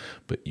are,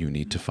 but you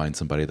need to find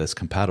somebody that's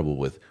compatible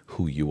with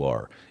who you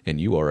are.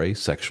 And you are a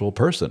sexual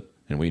person.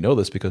 And we know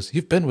this because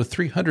you've been with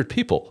 300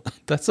 people.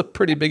 That's a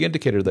pretty big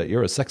indicator that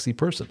you're a sexy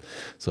person.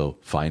 So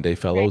find a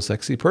fellow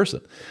sexy person.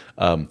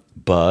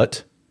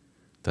 But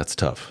that's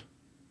tough.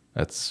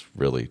 That's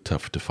really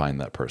tough to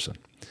find that person.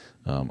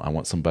 I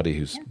want somebody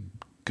who's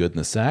good in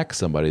the sack,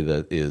 somebody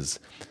that is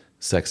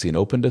sexy and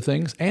open to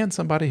things, and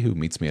somebody who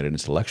meets me at an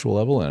intellectual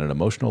level and an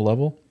emotional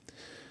level.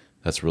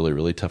 That's really,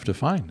 really tough to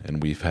find.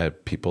 And we've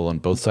had people on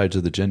both sides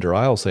of the gender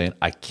aisle saying,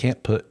 I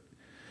can't put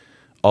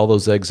all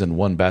those eggs in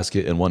one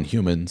basket and one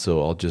human,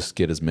 so I'll just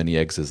get as many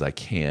eggs as I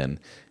can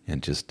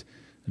and just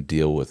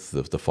deal with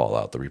the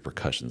fallout, the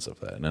repercussions of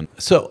that. And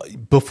so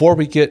before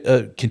we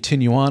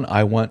continue on,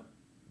 I want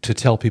to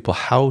tell people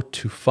how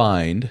to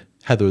find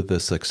Heather the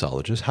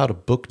sexologist, how to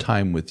book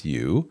time with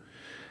you.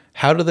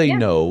 How do they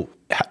know,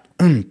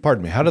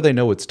 pardon me, how do they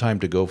know it's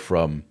time to go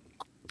from,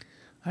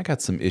 I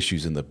got some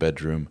issues in the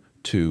bedroom,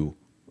 to,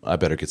 I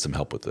better get some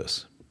help with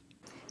this?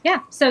 Yeah,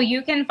 so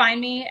you can find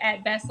me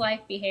at Best Life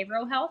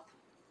Behavioral Health.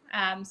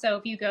 So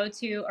if you go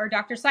to, or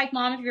Dr. Psych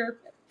Mom, if you're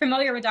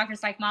familiar with Dr.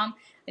 Psych Mom,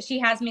 she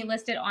has me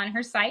listed on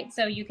her site.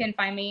 So you can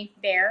find me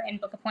there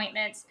and book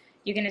appointments.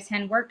 You can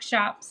attend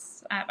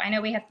workshops. I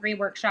know we have 3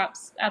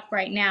 workshops up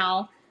right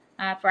now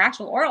for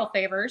actual oral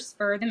favors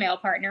for the male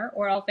partner,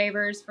 oral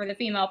favors for the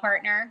female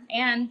partner,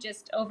 and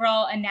just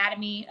overall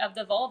anatomy of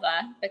the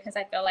vulva, because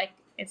I feel like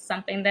it's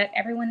something that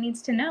everyone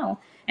needs to know.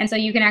 And so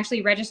you can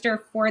actually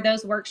register for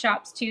those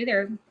workshops too.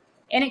 They're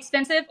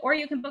inexpensive, or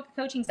you can book a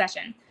coaching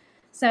session.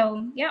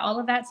 So yeah, all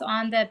of that's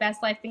on the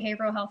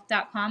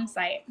bestlifebehavioralhealth.com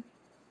site.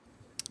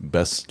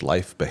 Best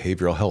Life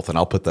Behavioral Health, and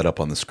I'll put that up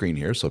on the screen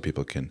here so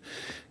people can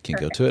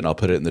go to it, and I'll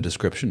put it in the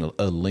description,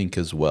 a link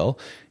as well.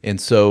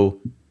 And so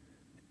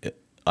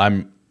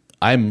I'm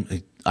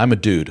a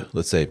dude,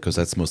 let's say, because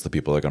that's most of the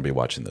people that are going to be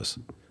watching this.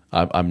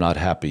 I'm not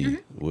happy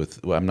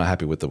with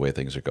the way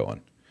things are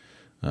going.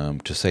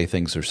 To say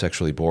things are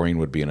sexually boring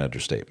would be an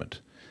understatement.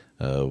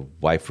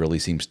 Wife really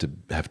seems to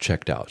have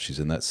checked out. She's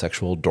in that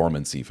sexual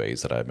dormancy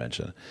phase that I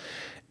mentioned.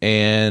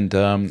 And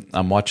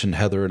I'm watching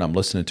Heather and I'm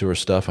listening to her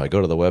stuff. I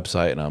go to the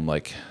website and I'm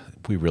like,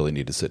 we really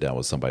need to sit down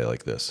with somebody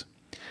like this.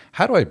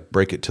 How do I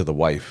break it to the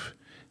wife?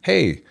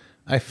 Hey,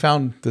 I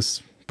found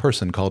this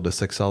person called a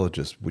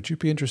sexologist. Would you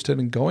be interested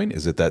in going?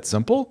 Is it that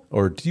simple?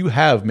 Or do you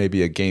have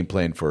maybe a game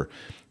plan for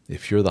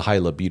if you're the high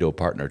libido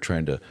partner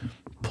trying to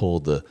pull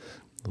the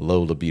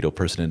low libido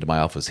person into my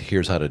office?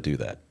 Here's how to do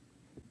that.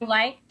 I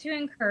like to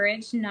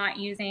encourage not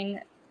using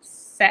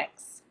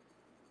sex,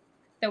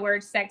 the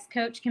word sex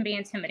coach can be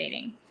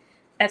intimidating.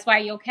 That's why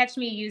you'll catch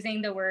me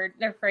using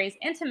the phrase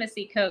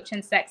intimacy coach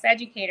and sex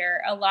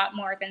educator a lot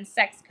more than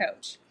sex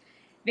coach.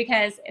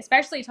 Because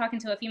especially talking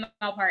to a female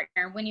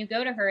partner, when you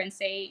go to her and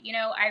say,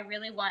 I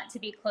really want to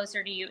be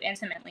closer to you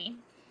intimately.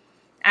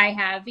 I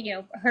have,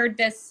 heard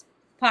this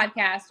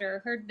podcast or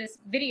heard this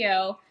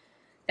video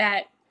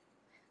that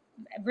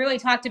really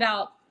talked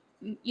about,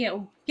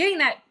 getting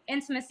that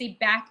intimacy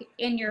back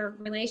in your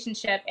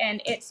relationship.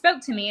 And it spoke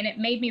to me and it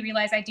made me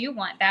realize I do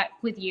want that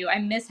with you. I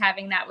miss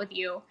having that with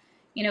you.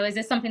 Is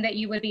this something that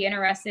you would be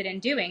interested in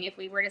doing if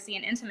we were to see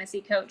an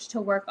intimacy coach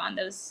to work on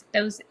those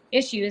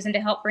issues and to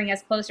help bring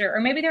us closer?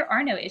 Or maybe there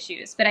are no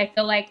issues, but I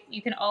feel like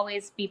you can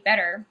always be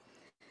better.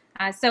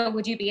 So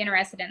would you be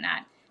interested in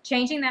that?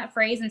 Changing that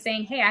phrase and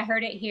saying, hey, I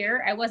heard it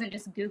here. I wasn't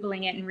just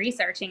Googling it and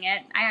researching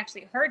it. I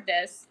actually heard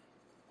this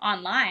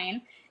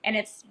online and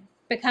it's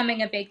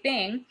becoming a big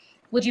thing.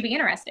 Would you be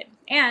interested?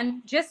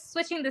 And just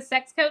switching the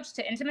sex coach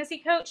to intimacy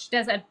coach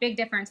does a big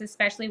difference,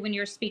 especially when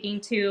you're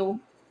speaking to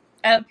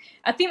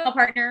a female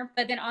partner,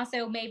 but then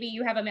also maybe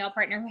you have a male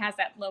partner who has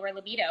that lower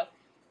libido.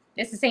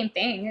 It's the same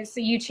thing. So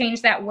you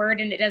change that word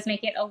and it does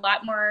make it a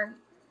lot more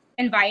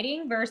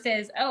inviting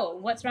versus, oh,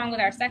 what's wrong with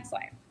our sex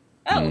life?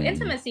 Oh,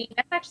 intimacy,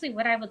 that's actually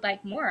what I would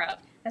like more of.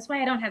 That's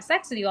why I don't have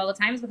sex with you all the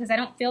time, is because I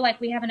don't feel like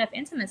we have enough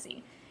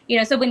intimacy.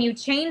 So when you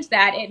change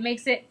that, it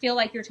makes it feel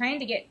like you're trying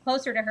to get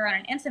closer to her on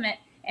an intimate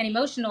and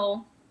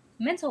emotional,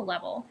 mental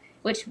level,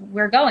 which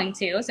we're going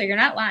to, so you're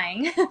not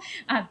lying.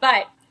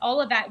 But all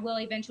of that will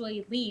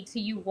eventually lead to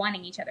you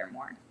wanting each other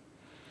more.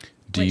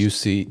 Do you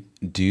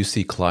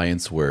see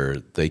clients where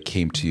they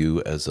came to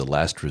you as a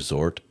last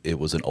resort? It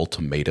was an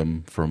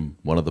ultimatum from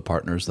one of the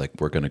partners, like,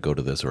 we're going to go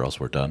to this or else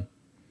we're done?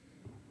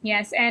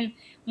 Yes. And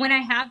when I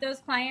have those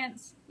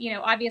clients,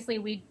 obviously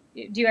we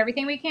do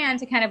everything we can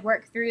to kind of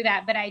work through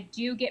that. But I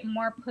do get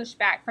more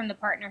pushback from the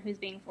partner who's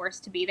being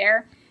forced to be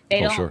there. They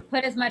don't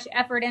put as much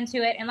effort into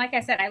it. And like I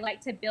said, I like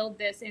to build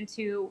this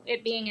into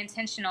it being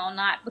intentional,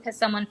 not because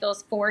someone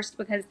feels forced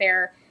because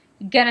they're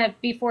going to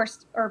be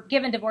forced or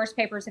given divorce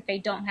papers if they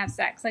don't have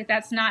sex. Like,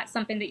 that's not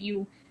something that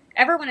you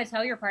ever want to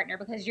tell your partner,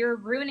 because you're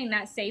ruining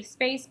that safe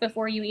space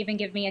before you even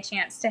give me a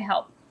chance to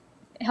help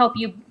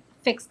you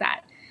fix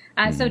that.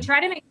 So try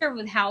to make sure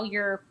with how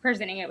you're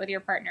presenting it with your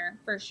partner,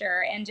 for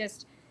sure. And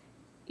just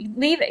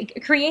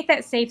create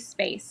that safe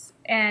space.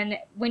 And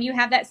when you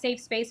have that safe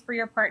space for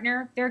your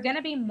partner, they're going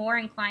to be more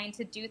inclined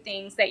to do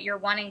things that you're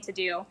wanting to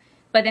do,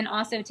 but then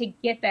also to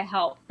get the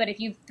help. But if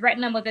you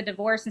threaten them with a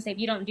divorce and say, if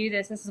you don't do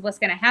this, this is what's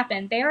going to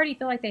happen, they already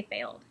feel like they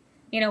failed.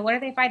 What are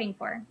they fighting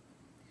for?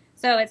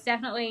 So it's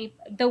definitely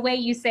the way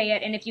you say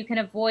it. And if you can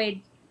avoid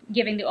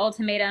giving the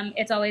ultimatum,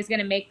 it's always going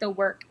to make the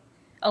work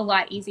a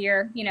lot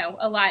easier,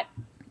 a lot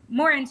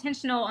more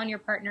intentional on your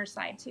partner's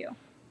side too.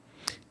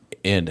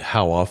 And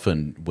how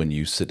often when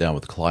you sit down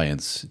with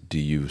clients, do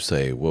you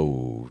say,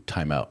 whoa,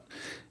 time out?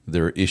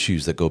 There are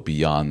issues that go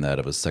beyond that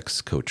of a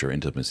sex coach or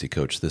intimacy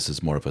coach. This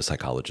is more of a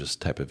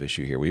psychologist type of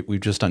issue here. We've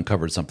just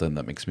uncovered something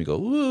that makes me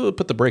go, ooh,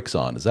 put the brakes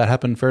on. Does that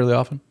happen fairly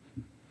often?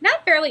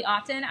 Not fairly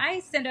often. I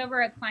send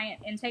over a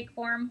client intake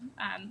form,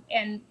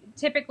 and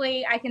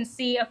typically I can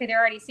see, okay, they're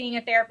already seeing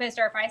a therapist,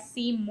 or if I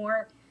see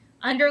more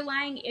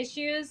underlying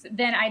issues,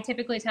 then I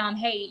typically tell them,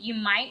 hey, you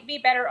might be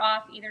better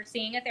off either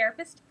seeing a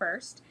therapist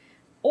first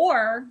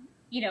or,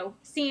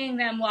 seeing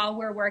them while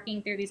we're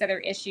working through these other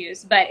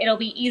issues. But it'll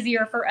be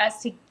easier for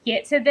us to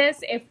get to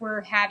this if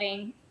we're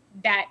having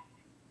that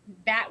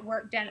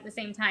work done at the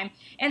same time.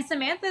 And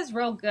Samantha's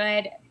real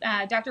good.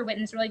 Dr.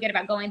 Witten's really good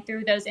about going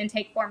through those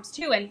intake forms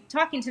too and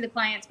talking to the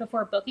clients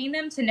before booking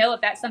them to know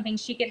if that's something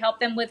she could help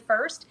them with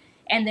first.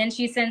 And then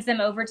she sends them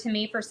over to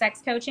me for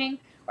sex coaching,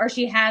 or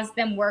she has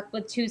them work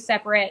with two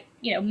separate,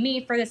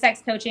 me for the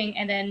sex coaching.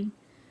 And then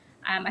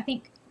I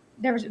think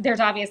there's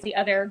obviously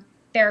other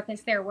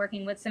therapists there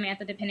working with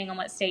Samantha, depending on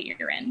what state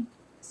you're in.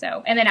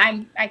 So, and then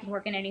I can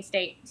work in any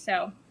state.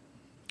 So.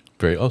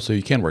 So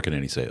you can work in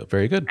any state.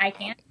 Very good. I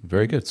can.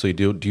 Very good. So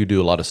do you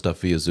do a lot of stuff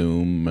via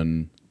Zoom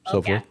and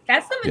so forth?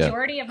 That's the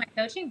majority of my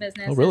coaching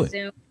business. Oh, really? Is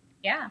Zoom.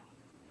 Yeah.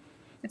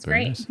 It's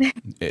Very great.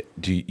 Nice.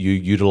 Do you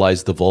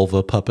utilize the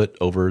vulva puppet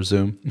over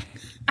Zoom?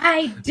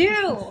 I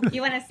do.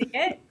 You want to see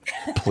it?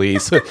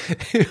 Please.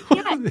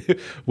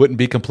 Wouldn't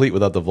be complete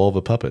without the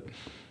vulva puppet.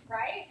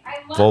 Right?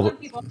 I love when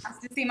people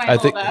ask to see my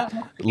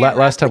vulva.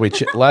 Last time we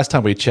chat. Last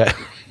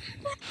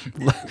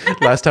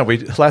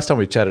time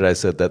we chatted, I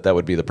said that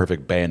would be the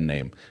perfect band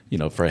name,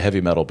 for a heavy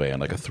metal band,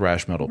 like a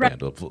thrash metal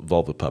band, a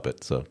vulva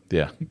puppet. So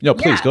yeah,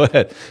 please go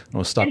ahead. I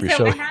want to stop your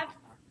show.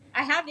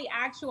 I have the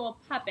actual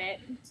puppet.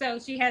 So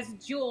she has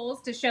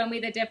jewels to show me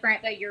the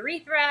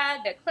urethra,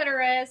 the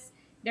clitoris.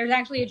 There's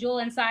actually a jewel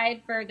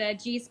inside for the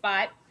G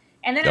spot,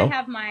 and then I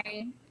have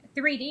my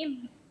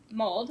 3D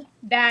mold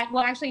that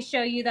will actually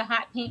show you the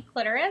hot pink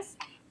clitoris.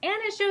 And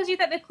it shows you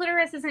that the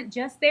clitoris isn't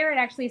just there. It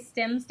actually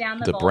stems down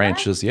the vulva.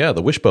 Branches,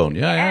 the wishbone.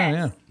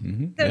 Yeah.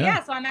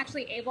 Mm-hmm. So I'm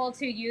actually able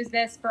to use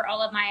this for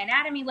all of my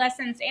anatomy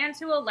lessons and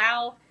to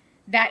allow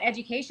that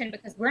education,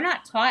 because we're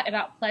not taught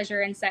about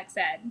pleasure in sex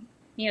ed.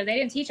 They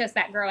didn't teach us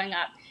that growing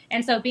up.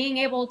 And so being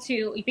a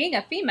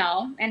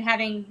female and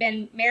having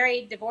been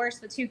married,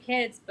 divorced with 2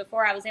 kids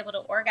before I was able to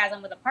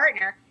orgasm with a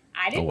partner,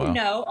 I didn't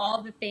know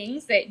all the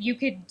things that you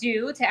could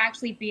do to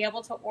actually be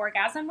able to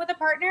orgasm with a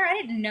partner.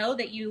 I didn't know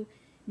that you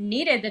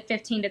needed the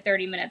 15 to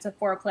 30 minutes of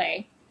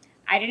foreplay.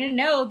 I didn't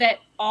know that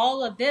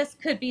all of this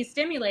could be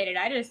stimulated.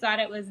 I just thought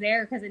it was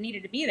there because it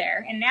needed to be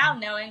there. And now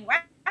knowing, wow,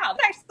 there's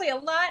actually a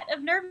lot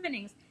of nerve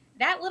endings.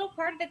 That little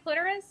part of the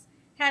clitoris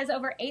has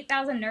over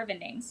 8,000 nerve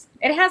endings.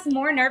 It has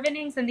more nerve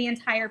endings than the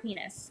entire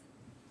penis.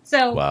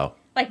 So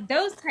like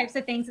those types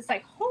of things, it's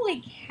like,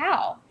 holy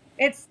cow,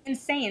 it's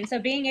insane. So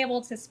being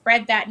able to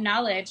spread that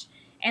knowledge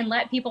and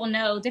let people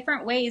know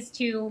different ways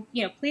to,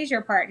 please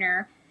your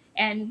partner,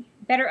 and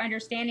better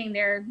understanding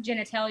their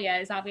genitalia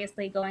is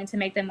obviously going to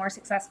make them more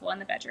successful in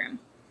the bedroom.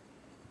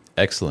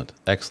 Excellent.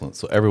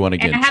 So everyone,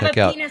 again, and I have check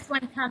a out. Penis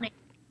one coming.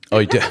 Oh,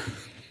 you did.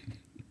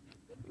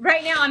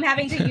 Right now, I'm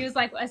having to use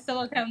like a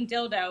silicone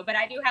dildo, but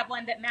I do have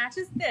one that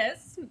matches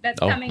this. That's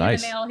coming in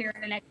the mail here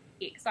in the next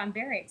week. So I'm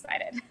very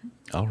excited.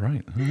 All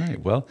right.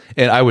 Well,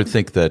 and I would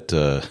think that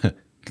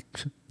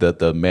that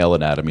the male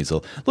anatomy is a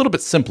little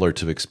bit simpler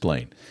to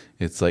explain.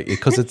 It's like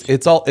because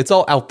it's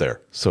all out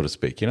there, so to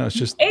speak. It's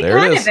just there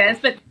it is. Kind of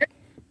is, but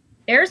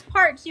there's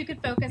parts you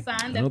could focus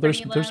on.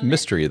 There's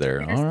mystery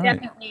there. All right.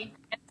 Definitely,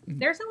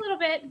 there's a little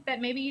bit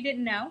that maybe you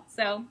didn't know.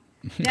 So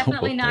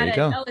definitely not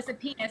it's a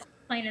penis,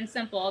 plain and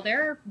simple.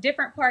 There are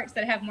different parts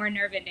that have more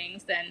nerve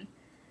endings than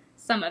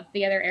some of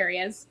the other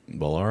areas.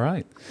 Well, all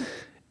right.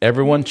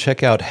 Everyone,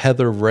 check out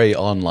Heather Ray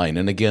online,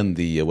 and again,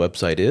 the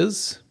website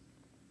is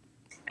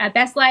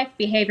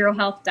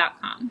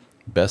bestlifebehavioralhealth.com.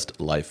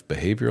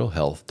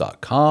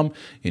 bestlifebehavioralhealth.com.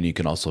 And you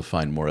can also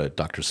find more at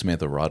Dr.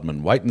 Samantha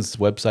Rodman Whiten's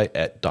website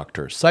at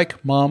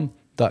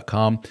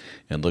drpsychmom.com,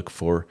 and look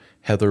for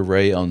Heather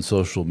Ray on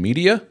social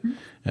media.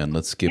 And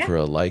let's give her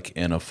a like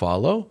and a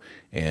follow.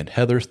 And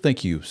Heather,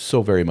 thank you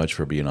so very much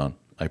for being on.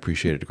 I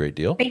appreciate it a great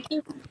deal. Thank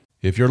you.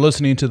 If you're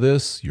listening to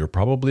this, you're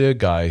probably a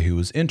guy who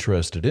is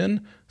interested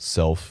in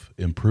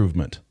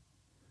self-improvement.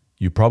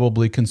 You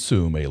probably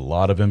consume a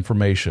lot of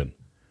information,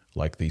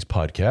 like these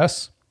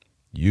podcasts,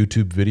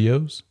 YouTube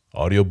videos,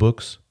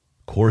 audiobooks,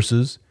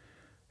 courses,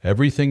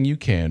 everything you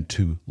can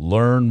to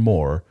learn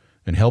more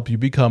and help you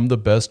become the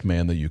best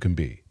man that you can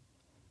be.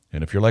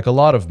 And if you're like a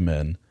lot of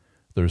men,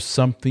 there's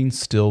something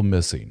still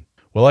missing.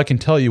 Well, I can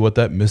tell you what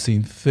that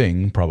missing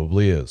thing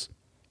probably is.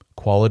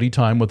 Quality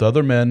time with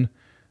other men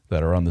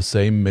that are on the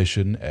same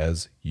mission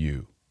as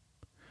you.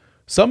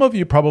 Some of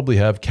you probably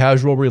have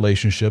casual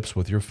relationships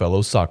with your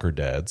fellow soccer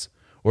dads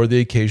or the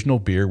occasional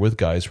beer with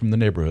guys from the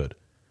neighborhood.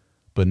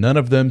 But none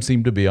of them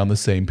seem to be on the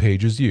same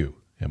page as you,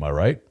 am I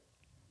right?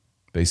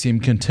 They seem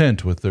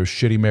content with their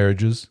shitty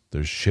marriages,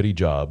 their shitty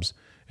jobs,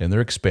 and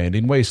their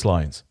expanding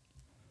waistlines.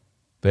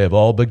 They have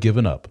all but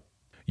given up.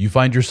 You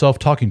find yourself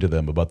talking to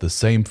them about the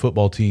same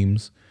football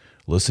teams,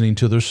 listening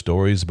to their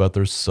stories about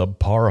their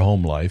subpar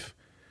home life,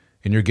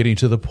 and you're getting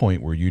to the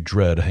point where you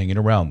dread hanging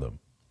around them.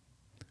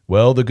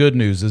 Well, the good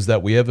news is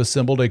that we have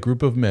assembled a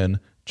group of men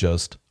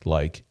just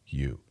like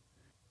you.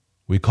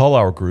 We call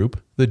our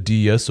group the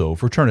DSO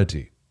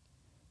Fraternity.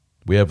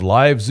 We have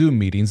live Zoom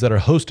meetings that are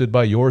hosted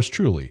by yours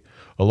truly,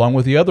 along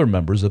with the other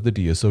members of the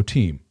DSO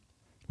team.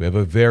 We have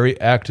a very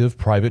active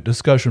private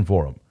discussion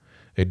forum,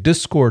 a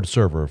Discord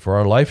server for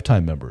our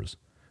lifetime members,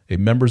 a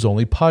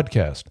members-only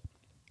podcast,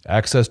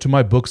 access to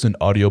my books in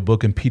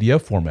audiobook and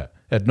PDF format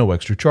at no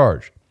extra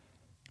charge,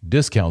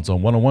 discounts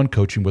on one-on-one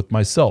coaching with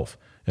myself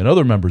and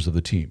other members of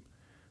the team,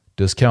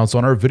 discounts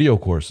on our video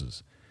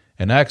courses,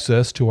 and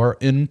access to our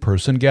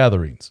in-person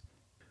gatherings.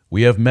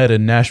 We have met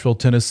in Nashville,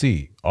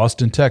 Tennessee,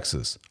 Austin,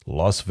 Texas,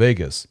 Las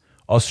Vegas,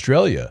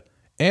 Australia,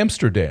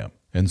 Amsterdam,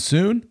 and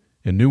soon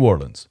in New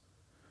Orleans.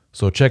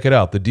 So check it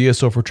out, the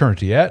DSO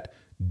Fraternity at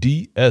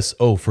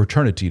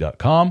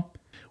dsofraternity.com.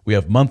 We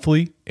have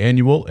monthly,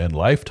 annual, and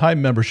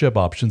lifetime membership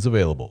options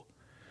available.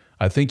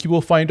 I think you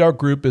will find our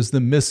group is the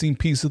missing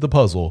piece of the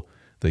puzzle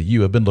that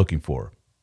you have been looking for.